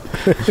idea.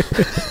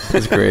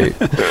 That's great.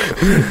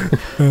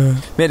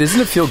 Man, doesn't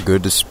it feel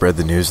good to spread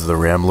the news of the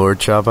Ramlord,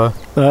 Shabba?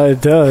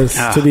 It does.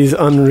 To these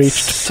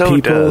unreached so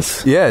people.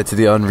 does. Yeah, to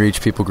the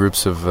unreached people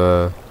groups of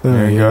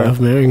Merengian. Yeah, of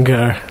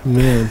Merengian.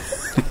 Man.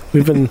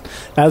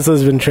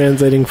 Azlo's been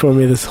translating for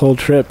me this whole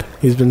trip.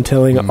 He's been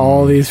telling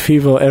all these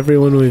people,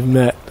 everyone we've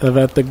met,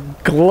 about the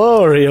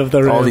glory of the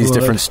Ramlord. All these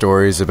different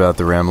stories about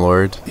the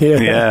Ramlord.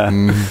 Yeah.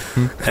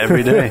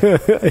 Every day.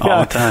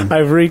 All the time.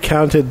 I've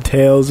recounted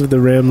tales of the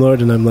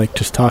Ramlord, and I'm like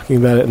just talking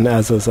about it, and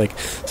Azlo's like,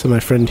 so my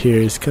friend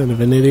here is kind of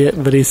an idiot,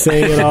 but he's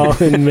saying it all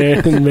in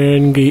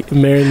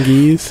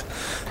Merengiese.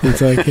 And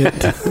so I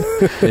can't. I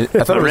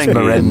thought it was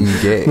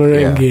Merengian.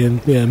 Merengian.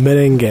 Yeah,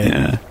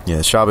 Merengian. Yeah,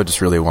 Shabba just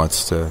really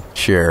wants to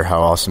share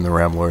how awesome the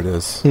Ramlord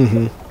is.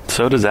 Mm-hmm.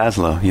 So does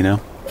Azlo, you know?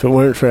 If it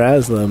weren't for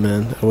Azlo,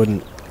 man, I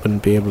wouldn't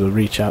be able to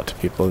reach out to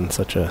people in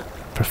such a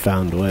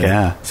profound way.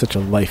 Yeah. Such a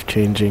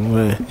life-changing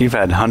way. You've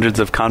had hundreds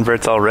of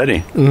converts already.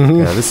 Mm-hmm.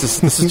 Yeah,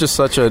 this is just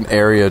such an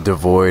area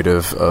devoid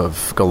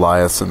of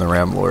Goliaths and the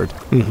Ramlord.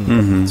 Mm-hmm.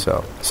 Mm-hmm.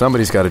 So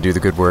somebody's got to do the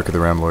good work of the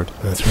Ramlord.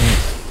 That's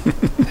right.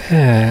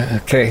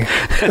 Okay.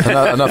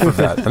 Enough of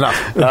that.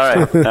 Enough. All right,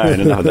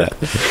 enough of that.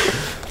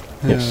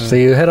 Yes. So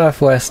you head off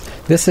west.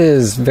 This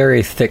is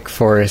very thick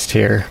forest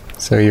here.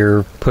 So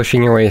you're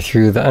pushing your way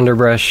through the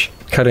underbrush,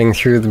 cutting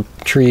through the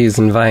trees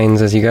and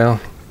vines as you go.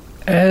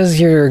 As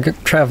you're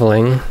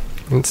traveling,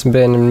 it's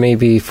been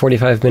maybe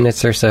 45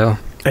 minutes or so.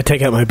 I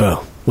take out my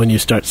bow when you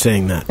start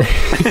saying that. I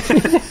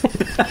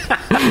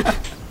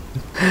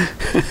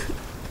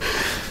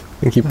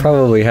think you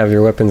probably have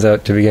your weapons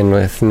out to begin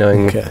with,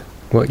 knowing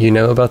what you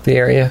know about the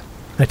area.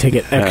 I take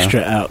it extra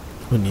out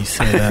when you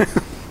say that.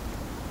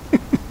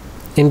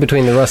 In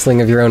between the rustling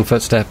of your own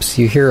footsteps,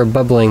 you hear a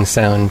bubbling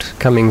sound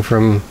coming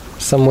from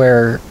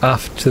somewhere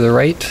off to the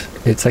right.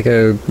 It's like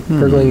a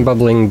gurgling,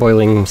 bubbling,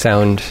 boiling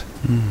sound.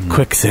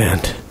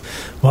 Quicksand.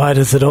 Why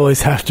does it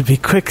always have to be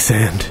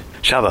quicksand?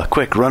 Shabba,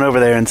 quick, run over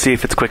there and see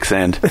if it's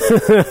quicksand.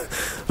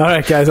 All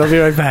right, guys, I'll be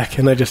right back.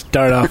 And I just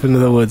dart off into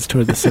the woods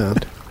toward the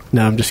sound.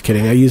 No, I'm just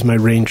kidding. I use my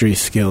rangery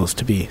skills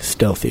to be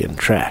stealthy and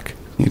track.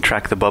 You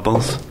track the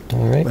bubbles?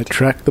 All right. I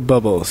track the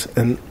bubbles.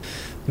 And,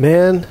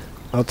 man,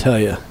 I'll tell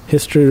you,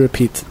 history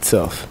repeats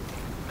itself.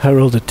 I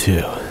rolled a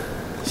 2.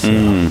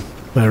 So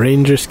my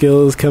ranger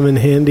skills come in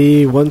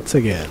handy once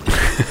again.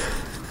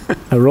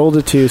 I rolled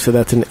a 2, so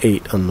that's an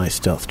 8 on my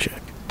stealth check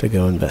to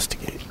go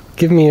investigate.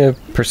 Give me a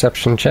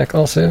perception check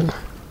also.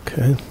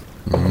 Okay.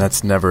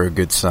 That's never a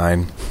good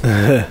sign.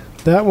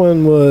 That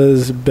one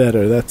was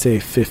better. That's a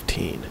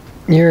 15.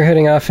 You're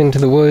heading off into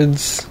the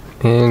woods,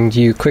 and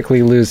you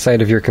quickly lose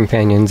sight of your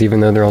companions,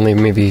 even though they're only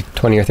maybe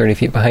 20 or 30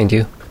 feet behind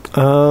you.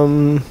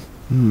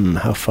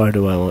 How far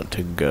do I want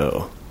to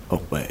go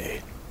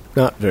away?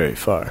 Not very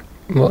far.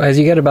 Well, as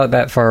you get about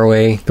that far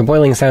away, the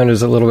boiling sound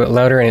is a little bit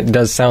louder, and it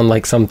does sound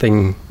like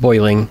something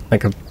boiling,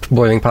 like a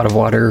boiling pot of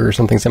water or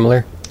something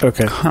similar.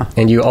 Okay.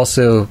 And you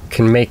also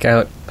can make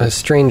out a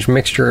strange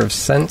mixture of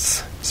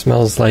scents.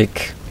 Smells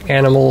like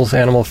animals,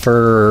 animal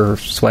fur or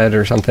sweat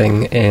or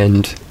something,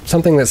 and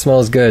something that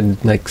smells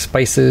good, like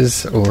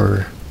spices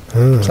or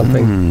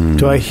something.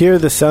 Do I hear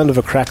the sound of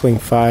a crackling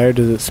fire?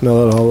 Does it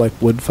smell at all like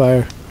wood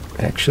fire?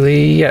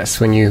 Actually,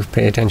 yes, when you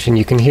pay attention,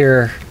 you can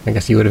hear, I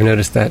guess you would have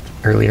noticed that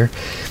earlier,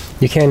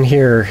 you can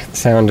hear the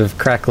sound of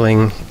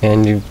crackling,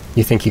 and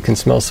you think you can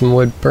smell some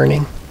wood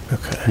burning.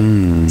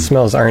 Okay.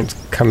 Smells aren't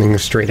coming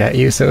straight at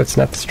you, so it's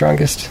not the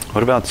strongest.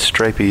 What about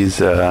Stripey's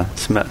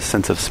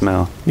sense of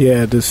smell?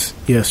 Yeah,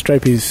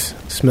 Stripey's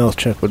smell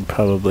check would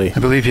probably... I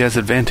believe he has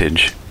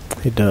advantage.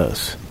 He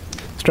does.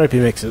 Stripey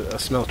makes a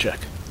smell check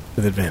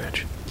with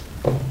advantage.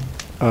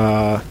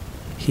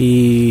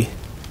 He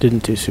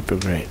didn't do super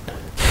great.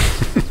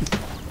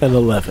 An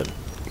 11.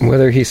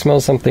 Whether he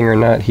smells something or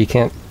not, he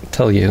can't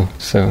tell you,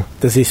 so...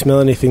 Does he smell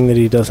anything that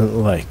he doesn't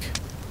like?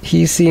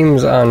 He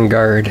seems on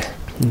guard.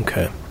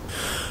 Okay.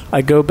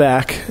 I go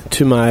back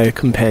to my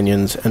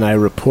companions and I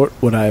report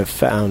what I have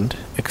found,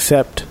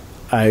 except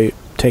I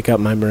take out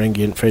my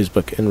Merengian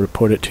phrasebook and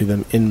report it to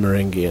them in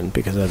Merengian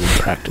because I've been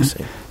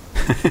practicing.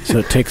 So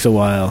it takes a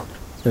while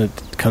and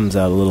it comes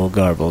out a little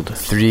garbled.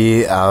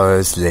 3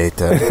 hours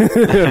later.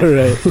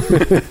 Right.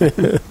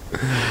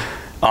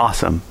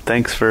 Awesome.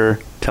 Thanks for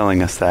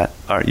telling us that.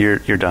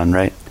 You're done,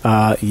 right?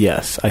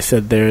 Yes.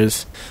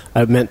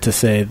 I meant to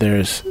say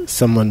there's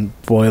someone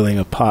boiling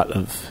a pot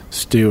of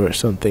stew or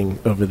something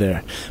over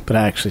there, but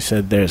I actually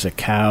said there's a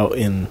cow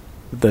in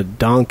the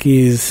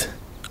donkey's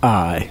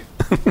eye.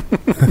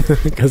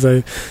 Because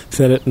I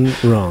said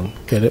it wrong.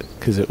 Get it?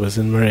 Because it was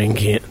in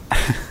Merengian.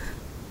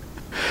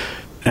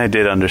 I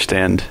did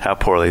understand how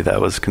poorly that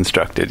was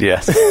constructed,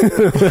 yes.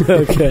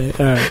 Okay,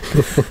 all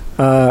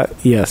right.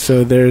 Yeah,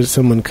 so there's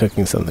someone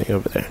cooking something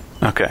over there.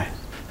 Okay.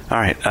 All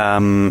right.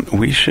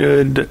 We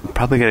should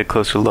probably get a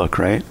closer look,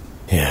 right?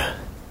 Yeah,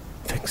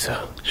 I think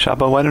so.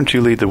 Shabba, why don't you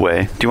lead the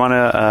way? Do you want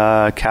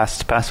to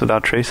cast Pass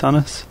Without Trace on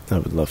us? I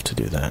would love to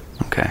do that.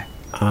 Okay.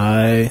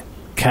 I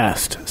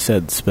cast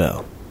said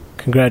spell.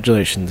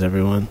 Congratulations,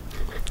 everyone.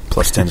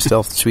 Plus 10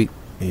 stealth. Sweet.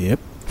 Yep.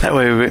 That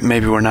way,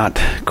 maybe we're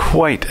not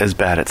quite as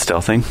bad at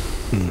stealthing.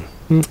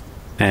 Mm.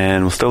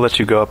 And we'll still let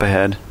you go up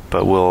ahead,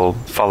 but we'll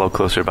follow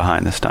closer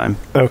behind this time.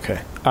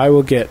 Okay. I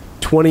will get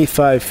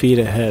 25 feet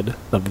ahead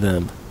of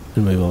them,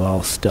 and we will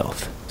all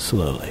stealth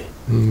slowly.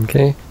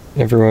 Okay.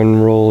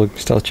 Everyone roll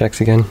stealth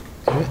checks again.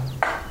 Okay.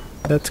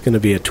 That's going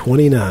to be a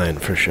 29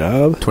 for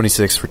Shab.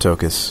 26 for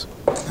Tokas.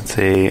 That's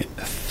a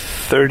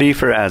 30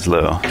 for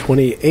Azlo.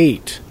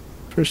 28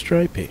 for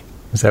Stripey.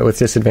 Is that with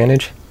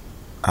disadvantage?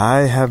 I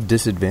have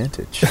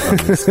disadvantage on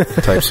these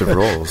types of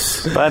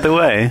rolls. By the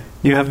way,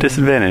 you have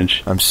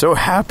disadvantage. I'm so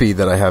happy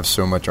that I have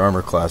so much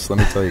armor class, let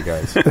me tell you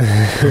guys.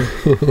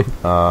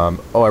 I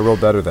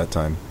rolled better that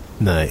time.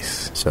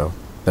 Nice. So,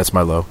 that's my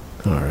low.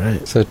 All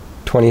right. So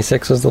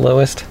 26 was the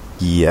lowest?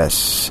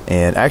 Yes.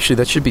 And actually,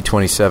 that should be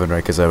 27, right?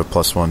 Because I have a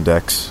 +1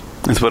 dex.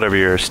 It's whatever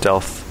your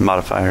stealth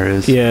modifier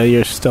is. Yeah,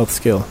 your stealth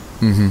skill.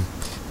 Mm-hmm.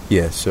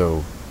 Yeah,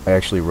 so I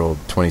actually rolled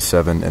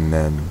 27, and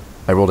then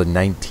I rolled a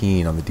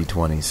 19 on the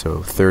d20,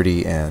 so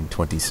 30 and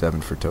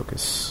 27 for Tokas.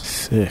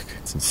 Sick.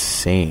 It's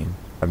insane.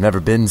 I've never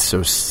been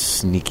so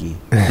sneaky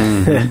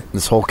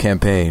this whole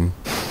campaign.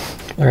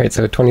 All right,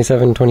 so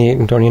 27, 28,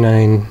 and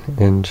 29,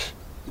 and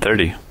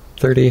 30.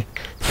 30.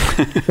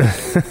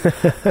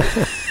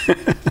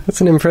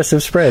 That's an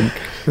impressive spread.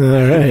 All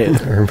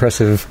right. Or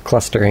impressive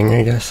clustering,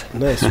 I guess.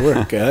 Nice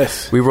work,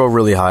 guys. We roll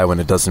really high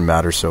when it doesn't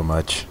matter so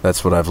much.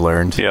 That's what I've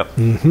learned. Yep.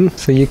 Mm-hmm.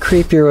 So you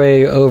creep your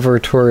way over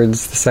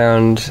towards the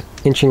sound,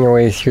 inching your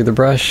way through the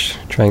brush,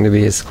 trying to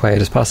be as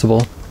quiet as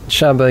possible.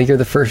 Shabba, you're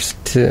the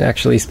first to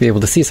actually be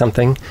able to see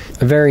something.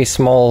 A very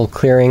small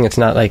clearing. It's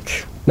not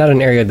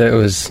an area that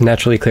was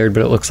naturally cleared,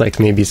 but it looks like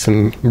maybe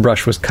some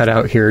brush was cut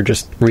out here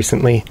just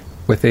recently,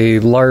 with a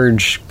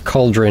large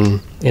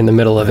cauldron in the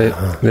middle of it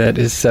that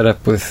is set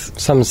up with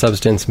some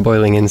substance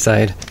boiling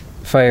inside.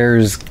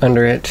 Fire's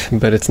under it,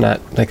 but it's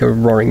not like a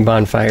roaring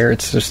bonfire.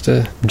 It's just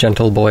a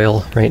gentle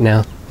boil right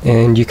now.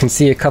 And you can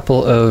see a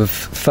couple of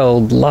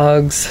felled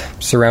logs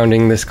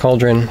surrounding this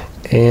cauldron,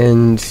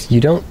 and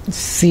you don't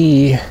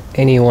see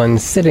anyone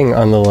sitting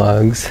on the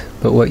logs,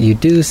 but what you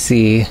do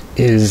see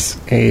is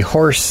a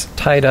horse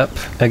tied up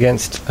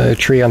against a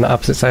tree on the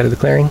opposite side of the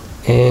clearing.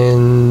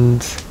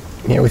 And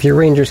yeah, with your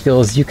ranger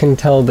skills, you can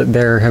tell that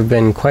there have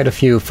been quite a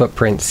few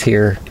footprints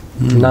here,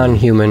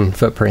 non-human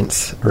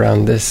footprints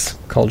around this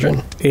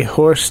cauldron. A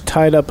horse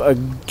tied up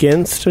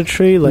against a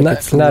tree?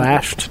 It's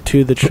lashed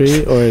to the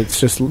tree, or it's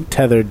just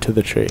tethered to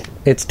the tree?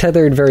 It's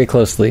tethered very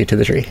closely to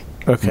the tree.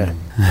 Okay.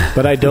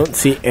 But I don't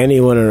see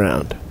anyone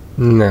around.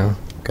 No.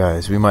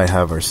 Guys, we might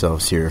have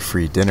ourselves here a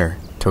free dinner.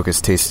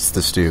 Tokas tastes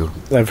the stew.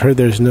 I've heard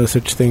there's no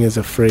such thing as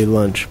a free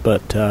lunch,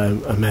 but I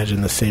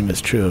imagine the same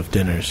is true of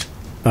dinners.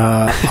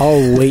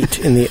 I'll wait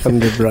in the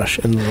underbrush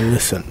and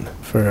listen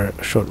for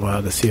a short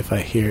while to see if I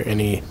hear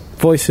any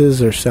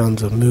voices or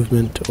sounds of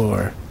movement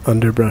or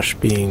underbrush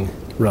being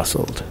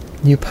rustled.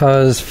 You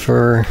pause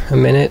for a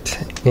minute,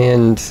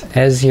 and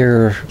as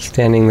you're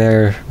standing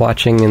there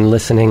watching and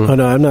listening... Oh,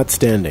 no, I'm not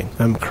standing.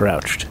 I'm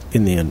crouched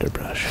in the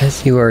underbrush.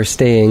 As you are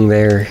staying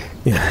there,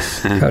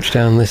 yes, crouched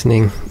down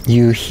listening,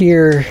 you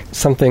hear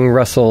something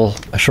rustle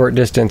a short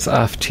distance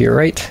off to your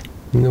right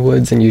in the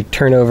woods, and you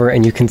turn over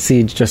and you can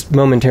see just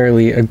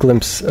momentarily a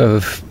glimpse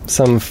of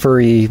some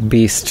furry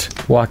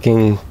beast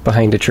walking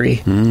behind a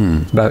tree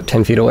about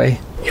 10 feet away.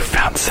 You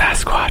found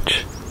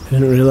Sasquatch. I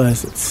didn't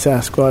realize that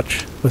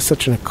Sasquatch was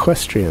such an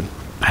equestrian.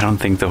 I don't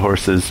think the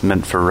horse is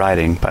meant for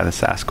riding by the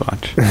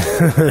Sasquatch.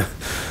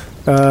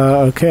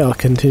 Okay, I'll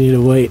continue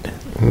to wait.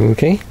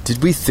 Okay.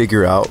 Did we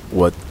figure out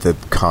what the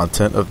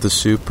content of the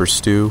soup or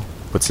stew,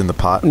 what's in the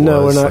pot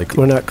No, was? we're not.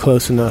 We're not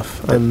close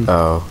enough.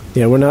 Oh.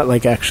 Yeah, we're not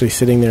actually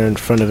sitting there in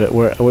front of it.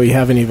 We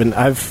haven't even.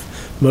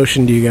 I've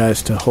motioned you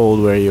guys to hold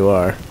where you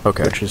are,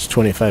 okay, which is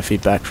 25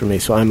 feet back from me.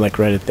 So I'm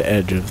right at the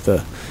edge of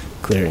the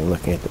clearing,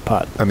 looking at the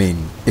pot. I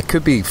mean, it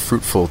could be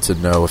fruitful to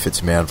know if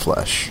it's man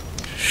flesh.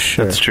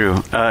 Sure, that's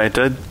true.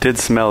 It did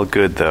smell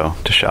good though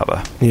to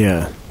Shabba.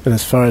 Yeah, and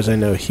as far as I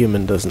know,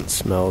 human doesn't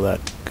smell that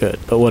good.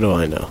 But what do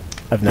I know?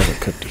 I've never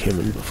cooked a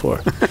human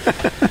before.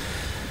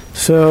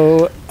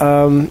 So,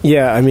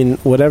 yeah, I mean,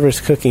 whatever's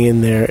cooking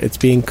in there, it's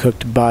being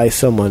cooked by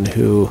someone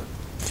who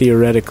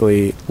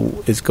theoretically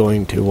is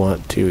going to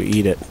want to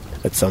eat it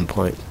at some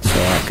point. So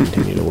I'll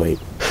continue to wait.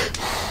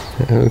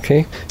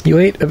 Okay. You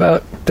wait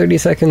about 30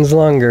 seconds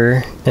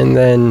longer, and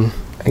then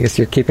I guess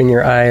you're keeping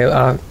your eye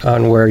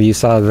on where you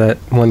saw that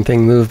one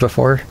thing move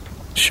before.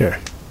 Sure.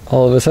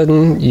 All of a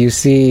sudden, you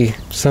see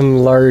some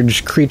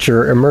large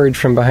creature emerge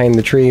from behind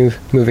the tree,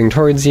 moving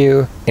towards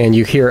you, and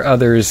you hear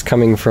others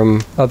coming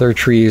from other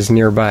trees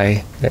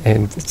nearby.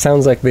 And it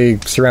sounds like they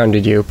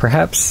surrounded you.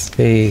 Perhaps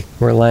they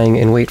were lying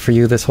in wait for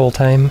you this whole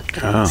time.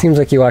 Oh. Seems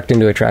like you walked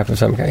into a trap of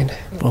some kind.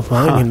 Well,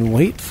 lying in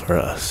wait for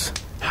us.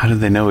 How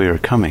did they know we were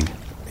coming?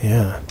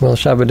 Yeah. Well,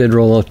 Shabba did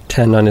roll a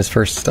 10 on his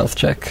first stealth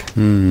check.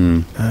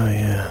 Oh,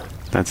 yeah.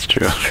 That's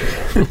true.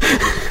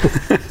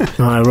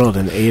 No, I rolled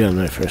an 8 on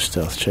my first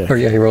stealth check. Oh,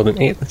 yeah, he rolled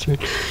an 8. That's right.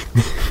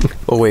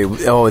 Oh, wait.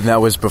 Oh, and that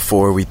was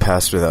before we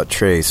passed without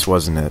trace,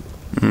 wasn't it?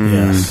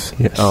 Yes.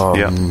 Oh,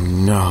 Yep.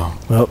 no.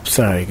 Well,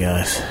 sorry,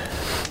 guys.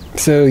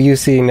 So you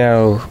see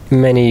now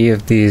many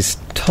of these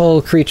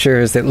tall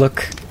creatures that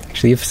look...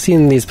 Actually, you've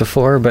seen these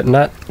before, but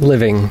not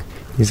living.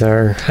 These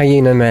are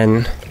hyena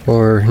men,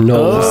 or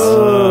gnolls,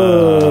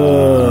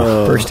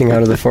 bursting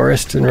out of the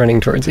forest and running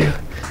towards you.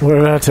 We're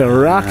about to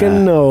rock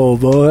and roll,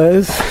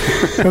 boys.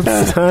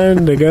 It's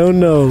time to go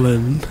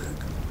Nolan.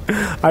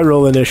 I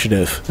roll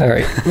initiative. All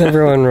right,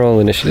 everyone roll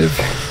initiative.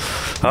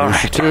 All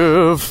right.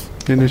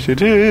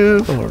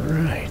 Initiative. All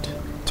right.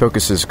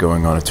 Tokas is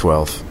going on a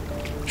 12.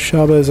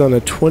 Shabba is on a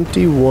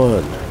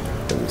 21,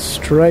 and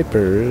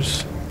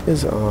Stripers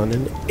is on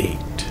an 8.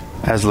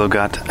 Azlo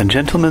got a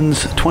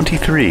gentleman's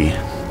 23.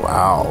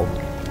 Wow.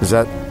 Is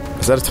that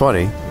a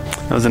 20?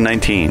 That was a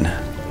 19.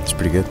 That's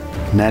pretty good.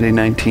 Natty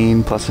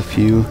 19 plus a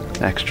few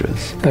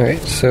extras. All right,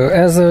 so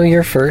Azlo,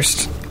 you're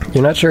first.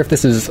 You're not sure if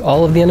this is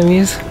all of the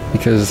enemies,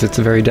 because it's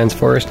a very dense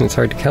forest and it's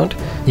hard to count.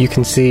 You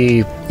can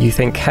see, you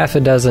think, half a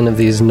dozen of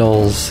these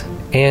gnolls,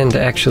 and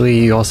actually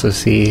you also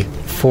see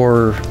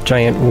 4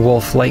 giant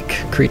wolf-like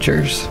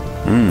creatures.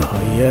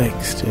 Oh,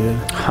 yikes, dude.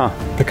 Huh.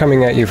 They're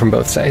coming at you from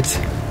both sides.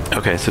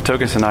 Okay, so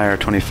Tokas and I are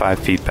 25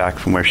 feet back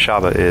from where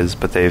Shabba is,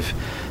 but they've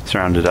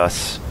surrounded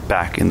us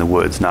back in the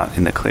woods, not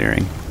in the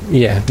clearing.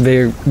 Yeah,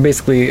 they're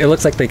basically, it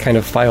looks like they kind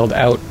of filed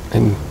out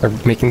and are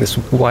making this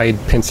wide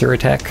pincer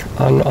attack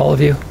on all of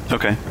you.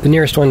 Okay. The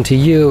nearest one to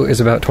you is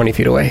about 20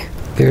 feet away.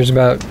 There's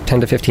about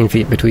 10 to 15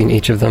 feet between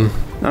each of them.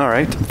 All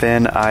right,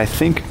 then I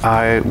think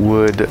I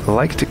would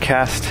like to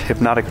cast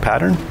Hypnotic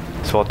Pattern.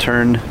 So I'll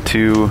turn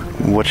to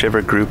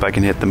whichever group I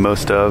can hit the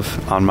most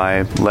of on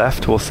my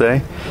left, we'll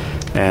say,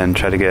 and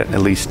try to get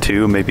at least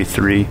 2, maybe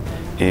 3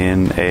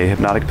 in a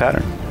Hypnotic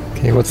Pattern.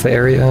 Okay, what's the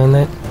area on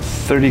that?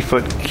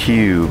 30-foot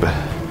cube.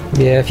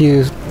 Yeah, if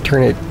you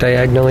turn it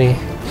diagonally,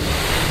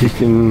 you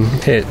can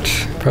hit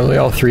probably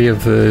all 3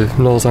 of the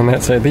gnolls on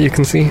that side that you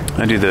can see.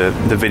 I do the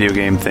video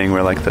game thing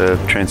where like the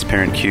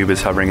transparent cube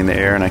is hovering in the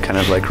air and I kind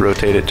of like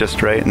rotate it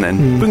just right and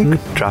then boom,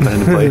 drop it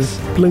into place.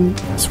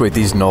 So wait,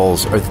 these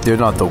gnolls, they're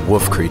not the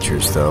wolf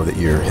creatures, though, that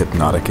you're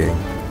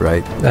hypnoticking,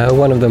 right?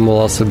 One of them will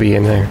also be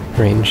in their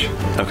range.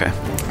 Okay,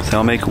 so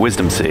I'll make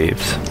wisdom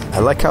saves. I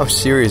like how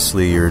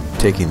seriously you're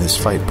taking this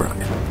fight, Brian.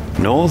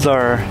 Gnolls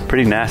are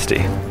pretty nasty.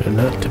 They're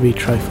not to be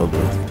trifled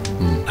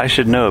with. I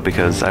should know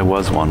because I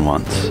was one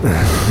once.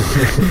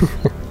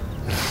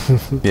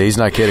 Yeah, he's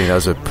not kidding. That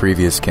was a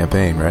previous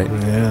campaign, right?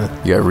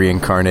 Yeah. You got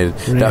reincarnated.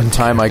 That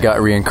time I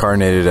got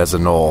reincarnated as a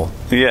gnoll.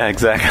 Yeah,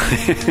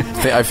 exactly.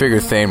 I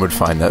figured Thane would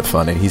find that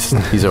funny.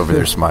 He's over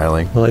there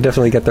smiling. Well, I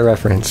definitely get the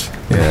reference.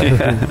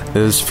 Yeah. It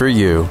was for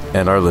you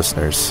and our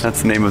listeners.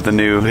 That's the name of the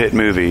new hit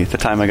movie, The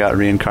Time I Got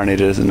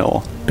Reincarnated as a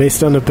Gnoll.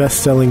 Based on a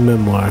best-selling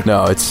memoir.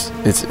 No, it's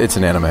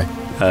an anime.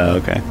 Oh,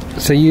 okay.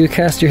 So you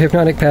cast your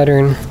hypnotic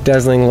pattern,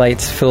 dazzling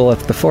lights fill up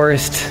the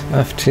forest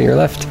off to your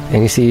left,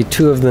 and you see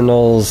 2 of the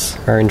gnolls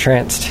are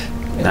entranced,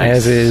 Nice.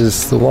 as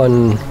is the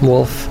one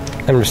wolf.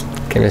 I'm just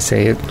going to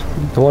say it,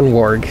 the one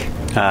warg.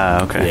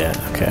 Okay.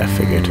 Yeah, okay, I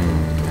figured.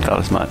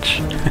 Thought as much.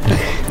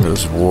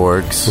 Those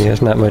wargs. Yeah,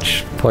 there's not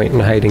much point in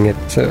hiding it,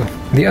 so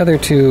the other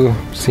 2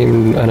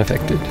 seem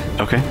unaffected.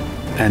 Okay.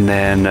 And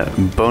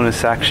then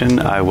bonus action,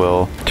 I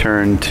will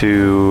turn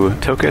to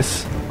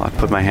Tokas. I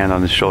put my hand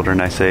on his shoulder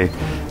and I say,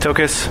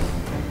 Tokas,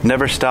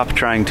 never stop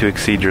trying to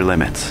exceed your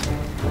limits.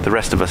 The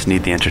rest of us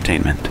need the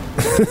entertainment.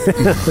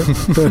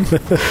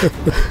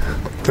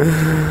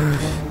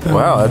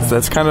 Wow,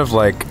 that's kind of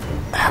like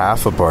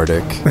half a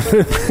bardic.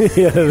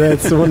 Yeah,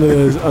 that's one of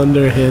those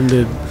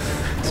underhanded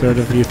sort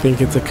of, you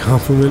think it's a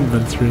compliment,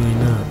 but it's really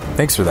not.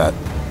 Thanks for that.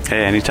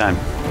 Hey, anytime.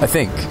 I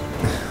think.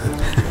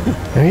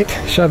 All right,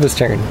 Shabba's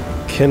turn.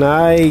 Can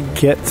I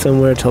get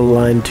somewhere to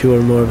line 2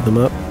 or more of them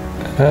up?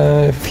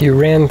 If you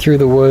ran through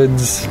the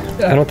woods,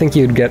 I don't think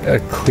you'd get a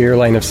clear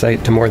line of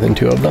sight to more than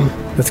 2 of them.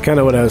 That's kind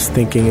of what I was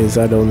thinking, is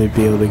I'd only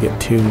be able to get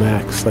 2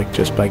 max, like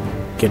just by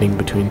getting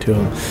between 2 of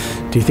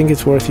them. Do you think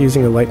it's worth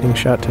using a lightning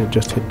shot to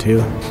just hit 2?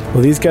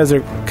 Well, these guys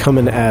are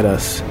coming at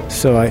us,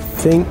 so I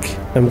think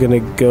I'm going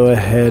to go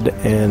ahead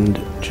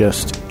and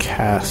just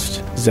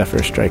cast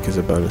Zephyr Strike as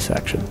a bonus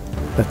action.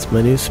 That's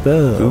my new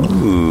spell.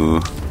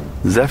 Ooh,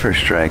 Zephyr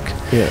Strike.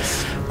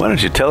 Yes. Why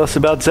don't you tell us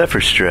about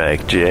Zephyr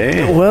Strike,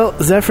 Jay? Well,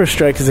 Zephyr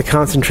Strike is a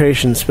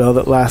concentration spell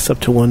that lasts up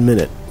to 1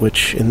 minute,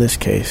 which in this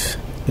case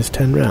is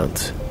 10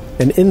 rounds.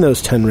 And in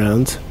those 10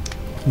 rounds,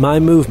 my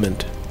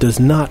movement does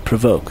not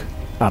provoke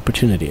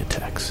opportunity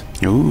attacks.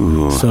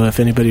 Ooh. So if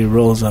anybody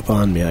rolls up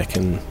on me, I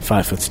can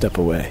 5-foot step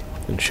away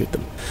and shoot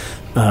them.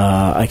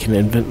 I can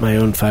invent my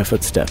own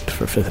 5-foot step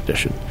for 5th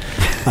edition.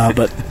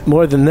 But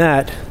more than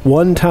that,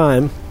 one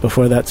time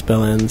before that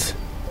spell ends,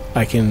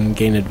 I can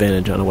gain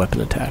advantage on a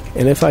weapon attack.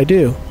 And if I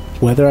do,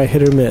 whether I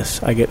hit or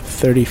miss, I get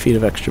 30 feet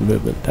of extra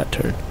movement that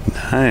turn.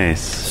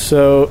 Nice.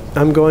 So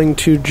I'm going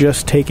to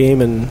just take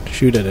aim and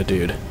shoot at a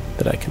dude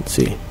that I can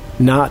see.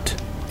 Not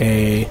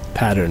a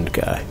patterned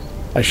guy.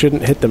 I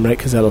shouldn't hit them, right?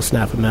 Because that'll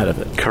snap them out of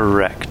it.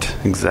 Correct.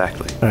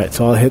 Exactly. Alright,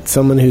 so I'll hit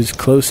someone who's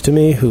close to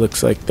me, who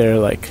looks like they're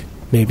like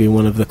maybe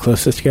one of the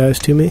closest guys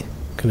to me.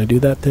 Can I do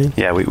that thing?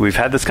 Yeah, we've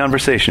had this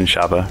conversation,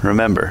 Shabba.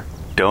 Remember,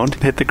 don't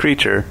hit the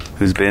creature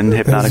who's been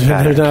hypnotic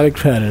patterned. Hypnotic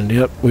patterned,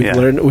 yep.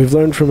 We've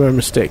learned from our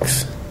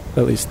mistakes,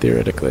 at least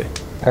theoretically.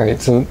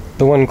 Alright, so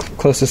the one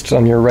closest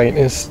on your right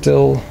is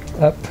still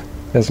up.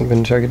 Hasn't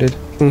been targeted.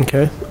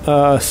 Okay.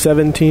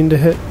 17 to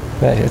hit.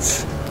 That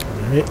hits.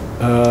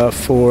 Alright.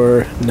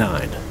 For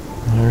 9.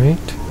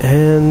 Alright.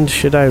 And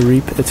should I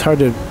It's hard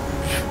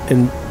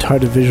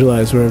to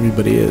visualize where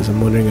everybody is.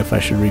 I'm wondering if I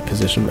should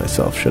reposition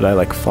myself. Should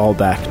I fall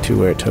back to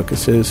where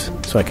Tokas is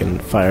so I can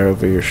fire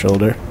over your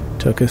shoulder?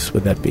 Tokas,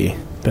 would that be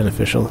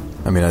beneficial?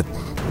 I mean,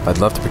 I'd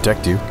love to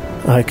protect you.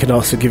 I could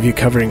also give you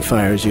covering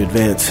fire as you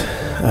advance.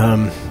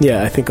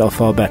 I think I'll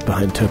fall back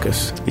behind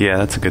Tokas. Yeah,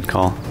 that's a good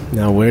call.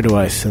 Now, where do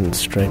I send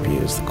Stripey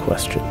is the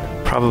question.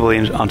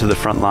 Probably onto the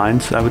front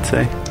lines, I would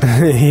say.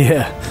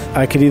 Yeah.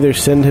 I could either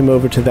send him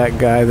over to that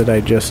guy that I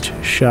just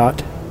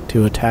shot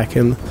to attack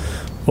him,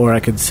 or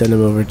I could send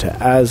him over to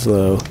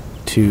Azlo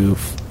to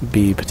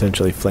be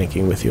potentially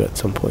flanking with you at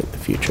some point in the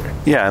future.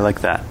 Yeah, I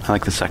like that. I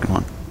like the second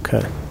one.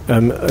 Okay.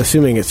 I'm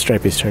assuming it's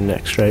Stripey's turn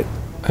next, right?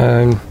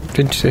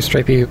 Didn't you say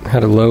Stripey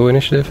had a low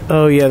initiative?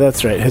 Oh, yeah,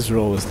 that's right. His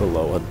roll was the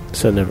low one,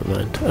 so never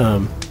mind.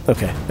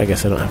 Okay, I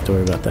guess I don't have to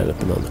worry about that at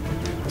the moment.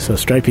 So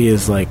Stripey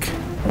is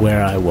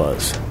where I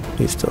was.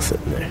 He's still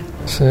sitting there.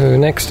 So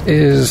next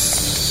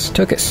is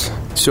Tokas.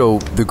 So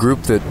the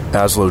group that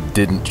Azlo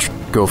didn't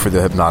go for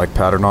the hypnotic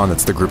pattern on,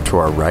 that's the group to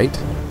our right?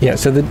 Yeah,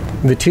 so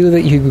the two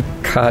that you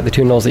caught, the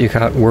two gnolls that you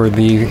caught, were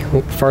the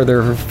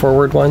farther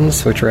forward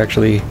ones, which were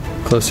actually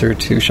closer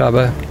to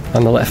Shabba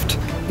on the left.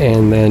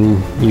 And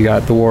then you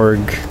got the warg,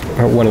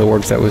 or one of the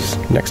wargs that was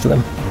next to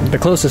them. The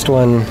closest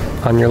one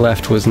on your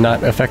left was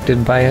not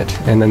affected by it,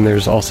 and then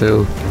there's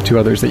also two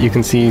others that you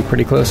can see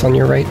pretty close on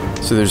your right.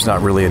 So there's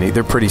not really any,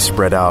 they're pretty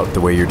spread out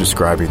the way you're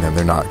describing them,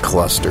 they're not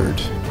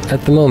clustered.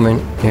 At the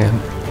moment, yeah.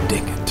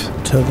 Dang it.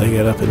 Until they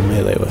get up in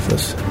melee with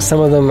us. Some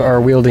of them are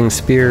wielding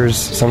spears,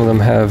 some of them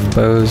have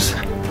bows,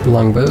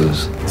 long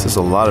bows. This is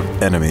a lot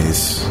of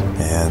enemies,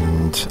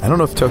 and I don't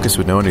know if Tokas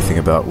would know anything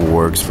about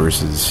wargs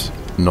versus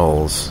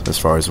gnolls as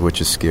far as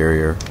which is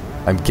scarier.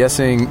 I'm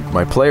guessing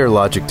my player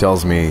logic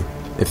tells me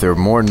if there are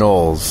more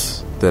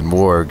gnolls than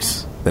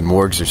wargs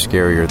are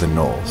scarier than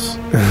gnolls.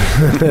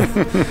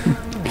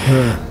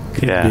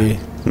 Yeah,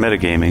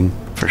 metagaming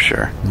for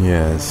sure.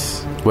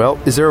 Yes. Well,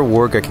 is there a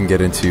warg I can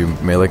get into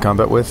melee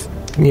combat with?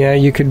 Yeah,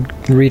 you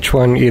could reach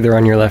one either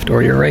on your left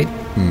or your right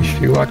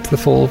if you walked the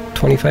full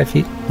 25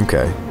 feet.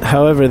 Okay.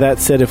 However, that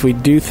said, if we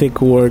do think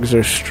wargs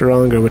are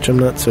stronger, which I'm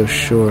not so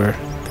sure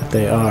that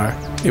they are,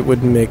 it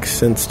would make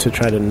sense to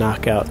try to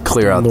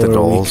clear out the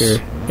gnolls.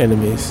 Weaker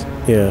enemies.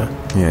 Yeah.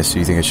 Yeah, so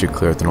you think I should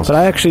clear out the gnolls? But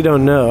I actually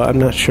don't know. I'm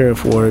not sure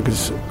if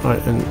wargs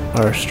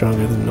are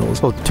stronger than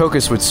gnolls. Well,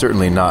 Tokas would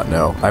certainly not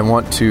know. I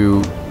want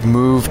to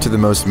move to the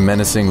most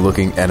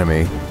menacing-looking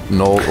enemy,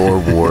 gnoll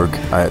or warg.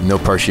 I have no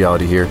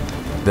partiality here.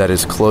 That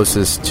is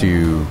closest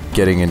to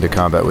getting into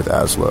combat with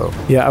Azlo.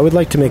 Yeah, I would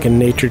like to make a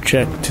nature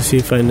check to see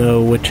if I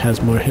know which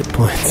has more hit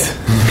points.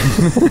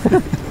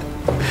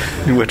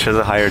 Which has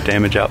a higher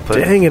damage output.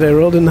 Dang it, I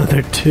rolled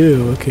another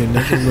 2. Okay,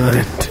 never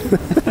mind.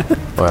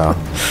 Wow.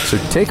 So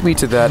take me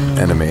to that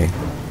enemy.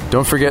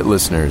 Don't forget,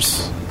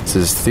 listeners, this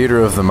is Theater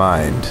of the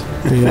Mind.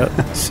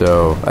 Yep.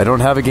 So I don't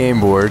have a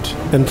game board.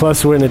 And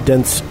plus we're in a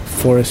dense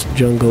forest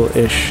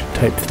jungle-ish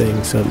type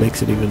thing, so it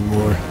makes it even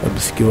more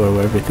obscure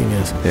where everything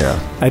is. Yeah.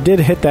 I did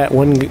hit that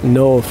one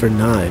gnoll for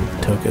 9,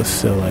 Tokas,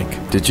 so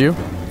Did you?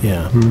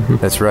 Yeah. Mm-hmm.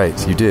 That's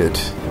right, you did.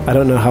 I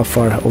don't know how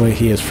far away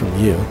he is from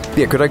you.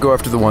 Yeah, could I go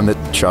after the one that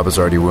Shabba's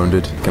already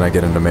wounded? Can I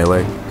get into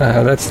melee?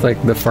 That's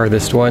the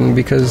farthest one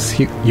because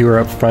you were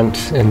up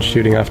front and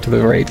shooting off to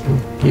the right,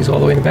 and he's all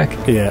the way in the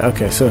back. Yeah,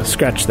 okay, so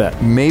scratch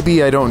that.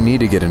 Maybe I don't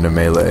need to get into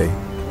melee.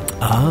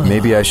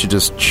 Maybe I should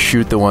just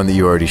shoot the one that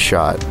you already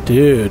shot.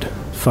 Dude,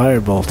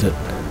 firebolt it.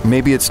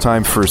 Maybe it's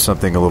time for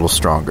something a little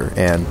stronger.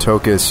 And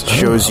Tokas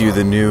shows you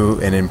the new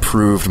and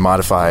improved,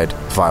 modified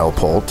vial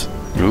bolt.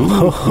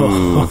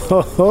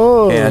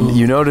 Ooh. And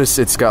you notice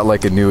it's got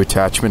like a new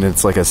attachment.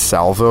 It's like a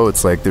salvo.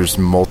 It's like there's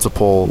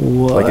multiple.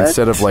 What? Like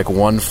instead of like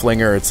one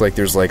flinger, it's like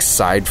there's like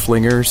side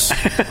flingers.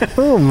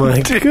 Oh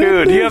my Dude,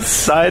 goodness. you have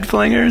side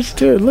flingers?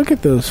 Dude, look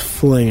at those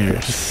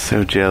flingers.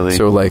 So jelly.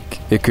 So like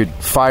it could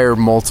fire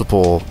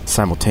multiple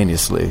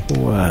simultaneously.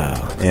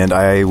 Wow. And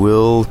I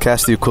will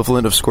cast the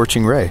equivalent of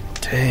Scorching Ray.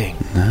 Dang.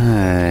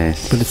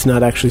 Nice. But it's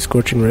not actually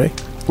Scorching Ray?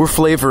 We're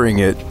flavoring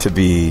it to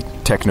be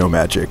techno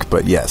magic,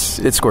 but yes,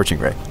 it's Scorching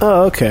Ray.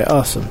 Oh, okay.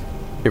 Awesome.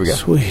 Here we go.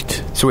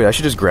 Sweet. So wait, I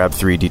should just grab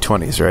 3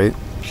 d20s, right?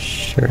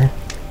 Sure.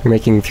 You're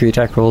making 3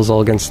 attack rolls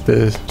all against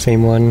the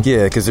same one.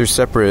 Yeah, because they're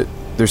separate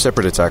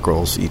attack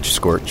rolls, each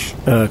scorch.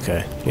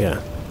 Okay.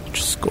 Yeah.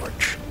 Just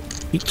scorch.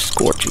 Each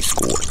scorchy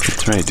scorch.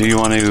 That's right. Do you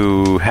want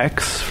to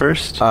hex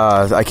first?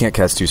 I can't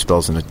cast 2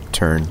 spells in a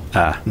turn.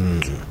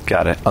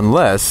 Got it.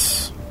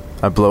 Unless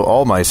I blow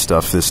all my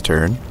stuff this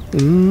turn.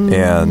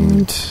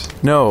 And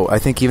no, I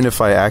think even if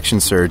I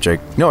action surge, I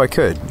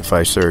could if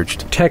I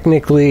surged.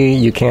 Technically,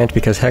 you can't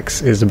because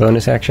Hex is a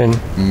bonus action.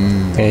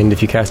 And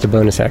if you cast a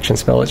bonus action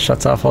spell, it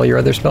shuts off all your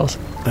other spells.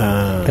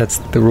 That's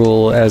the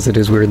rule as it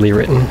is weirdly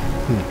written.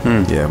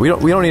 Yeah, we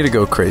don't need to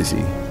go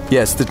crazy.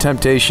 Yes, the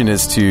temptation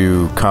is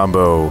to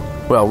combo.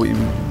 Well,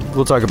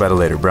 we'll talk about it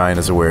later. Brian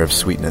is aware of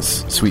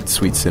sweetness, sweet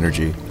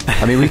synergy.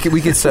 I mean,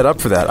 we could set up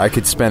for that. I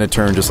could spend a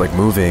turn just like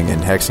moving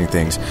and hexing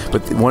things.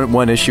 But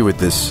one issue with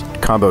this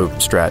combo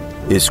strat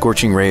is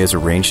Scorching Ray is a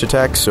ranged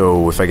attack.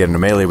 So if I get into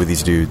melee with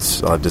these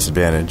dudes, I'll have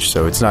disadvantage.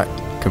 So it's not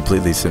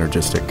completely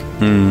synergistic.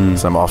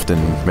 So I'm often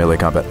melee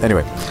combat.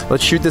 Anyway,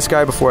 let's shoot this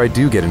guy before I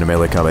do get into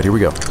melee combat. Here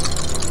we go.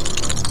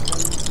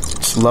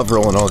 Just love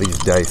rolling all these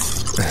dice.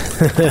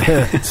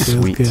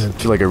 Sweet. Good.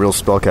 Feel like a real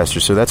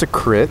spellcaster. So that's a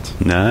crit.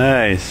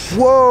 Nice.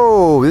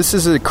 Whoa, this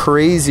is a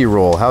crazy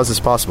roll. How is this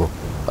possible?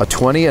 A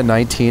 20, a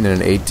 19,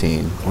 and an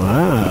 18.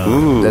 Wow.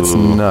 Ooh. That's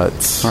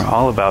nuts. We're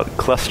all about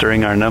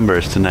clustering our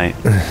numbers tonight.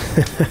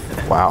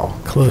 Wow.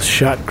 Close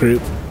shot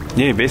group.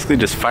 Yeah, you basically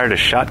just fired a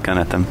shotgun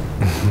at them.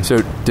 So,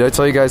 did I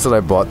tell you guys that I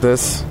bought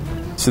this?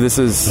 So this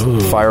is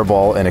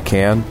Fireball in a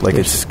can. Like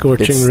There's it's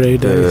Scorching Ray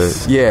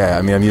dice. Yeah,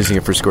 I mean I'm using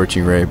it for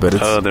Scorching Ray, but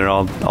it's They're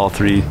all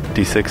 3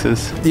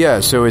 d6s?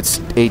 yeah. So it's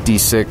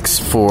 8d6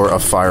 for a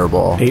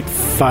Fireball. 8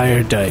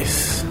 fire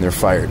dice. They're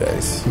fire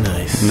dice.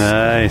 Nice.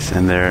 Nice.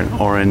 And they're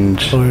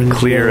orange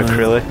clear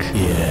yellow. acrylic.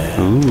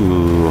 Yeah.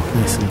 Ooh.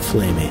 Nice and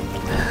flamey.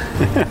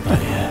 Oh,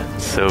 yeah.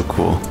 So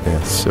cool.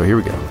 Yeah. So here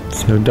we go.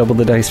 So double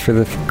the dice for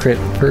the crit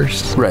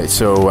first. Right.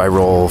 So I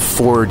roll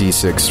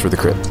 4d6 for the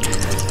crit.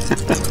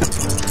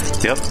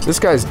 Yep. This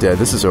guy's dead.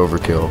 This is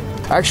overkill.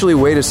 Actually,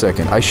 wait a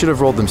second. I should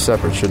have rolled them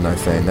separate, shouldn't I,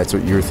 Thane? That's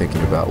what you were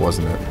thinking about,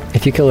 wasn't it?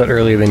 If you kill it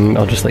early, then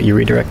I'll just let you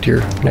redirect your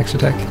next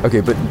attack.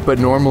 Okay, but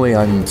normally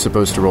I'm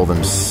supposed to roll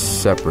them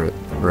separate,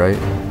 right?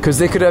 Because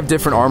they could have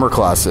different armor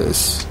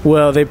classes.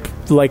 Well, they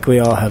likely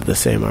all have the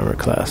same armor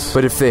class.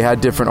 But if they had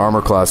different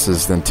armor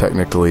classes, then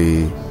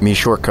technically me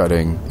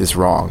shortcutting is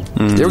wrong.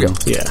 There we go.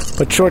 Yeah,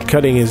 but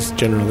shortcutting is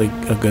generally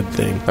a good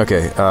thing.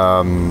 Okay,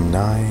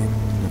 9.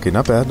 Okay,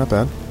 not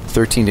bad.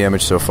 13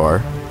 damage so far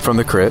from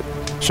the crit.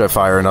 Should I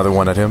fire another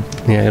one at him?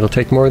 Yeah, it'll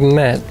take more than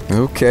that.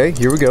 Okay,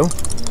 here we go.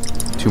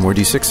 2 more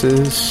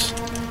d6s.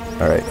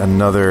 All right,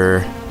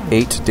 another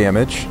 8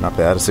 damage. Not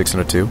bad, a 6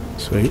 and a 2.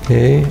 Sweet.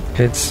 Okay,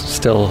 it's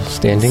still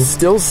standing.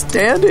 Still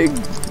standing?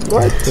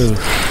 What?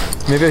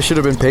 Maybe I should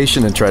have been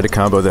patient and tried to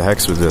combo the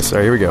hex with this. All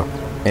right, here we go.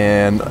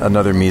 And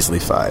another measly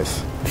 5.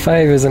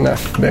 5 is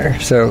enough there.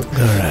 So,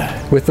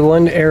 with the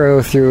one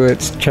arrow through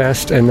its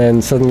chest and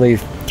then suddenly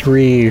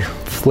 3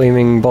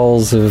 flaming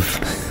balls of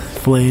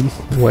Flame.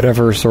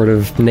 whatever sort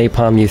of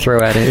napalm you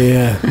throw at it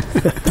Yeah.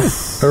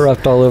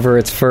 erupt all over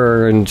its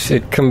fur, and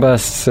it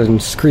combusts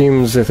and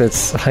screams with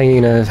its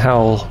hyena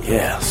howl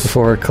Yes.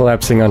 before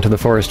collapsing onto the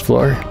forest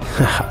floor.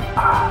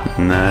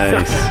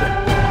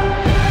 Nice.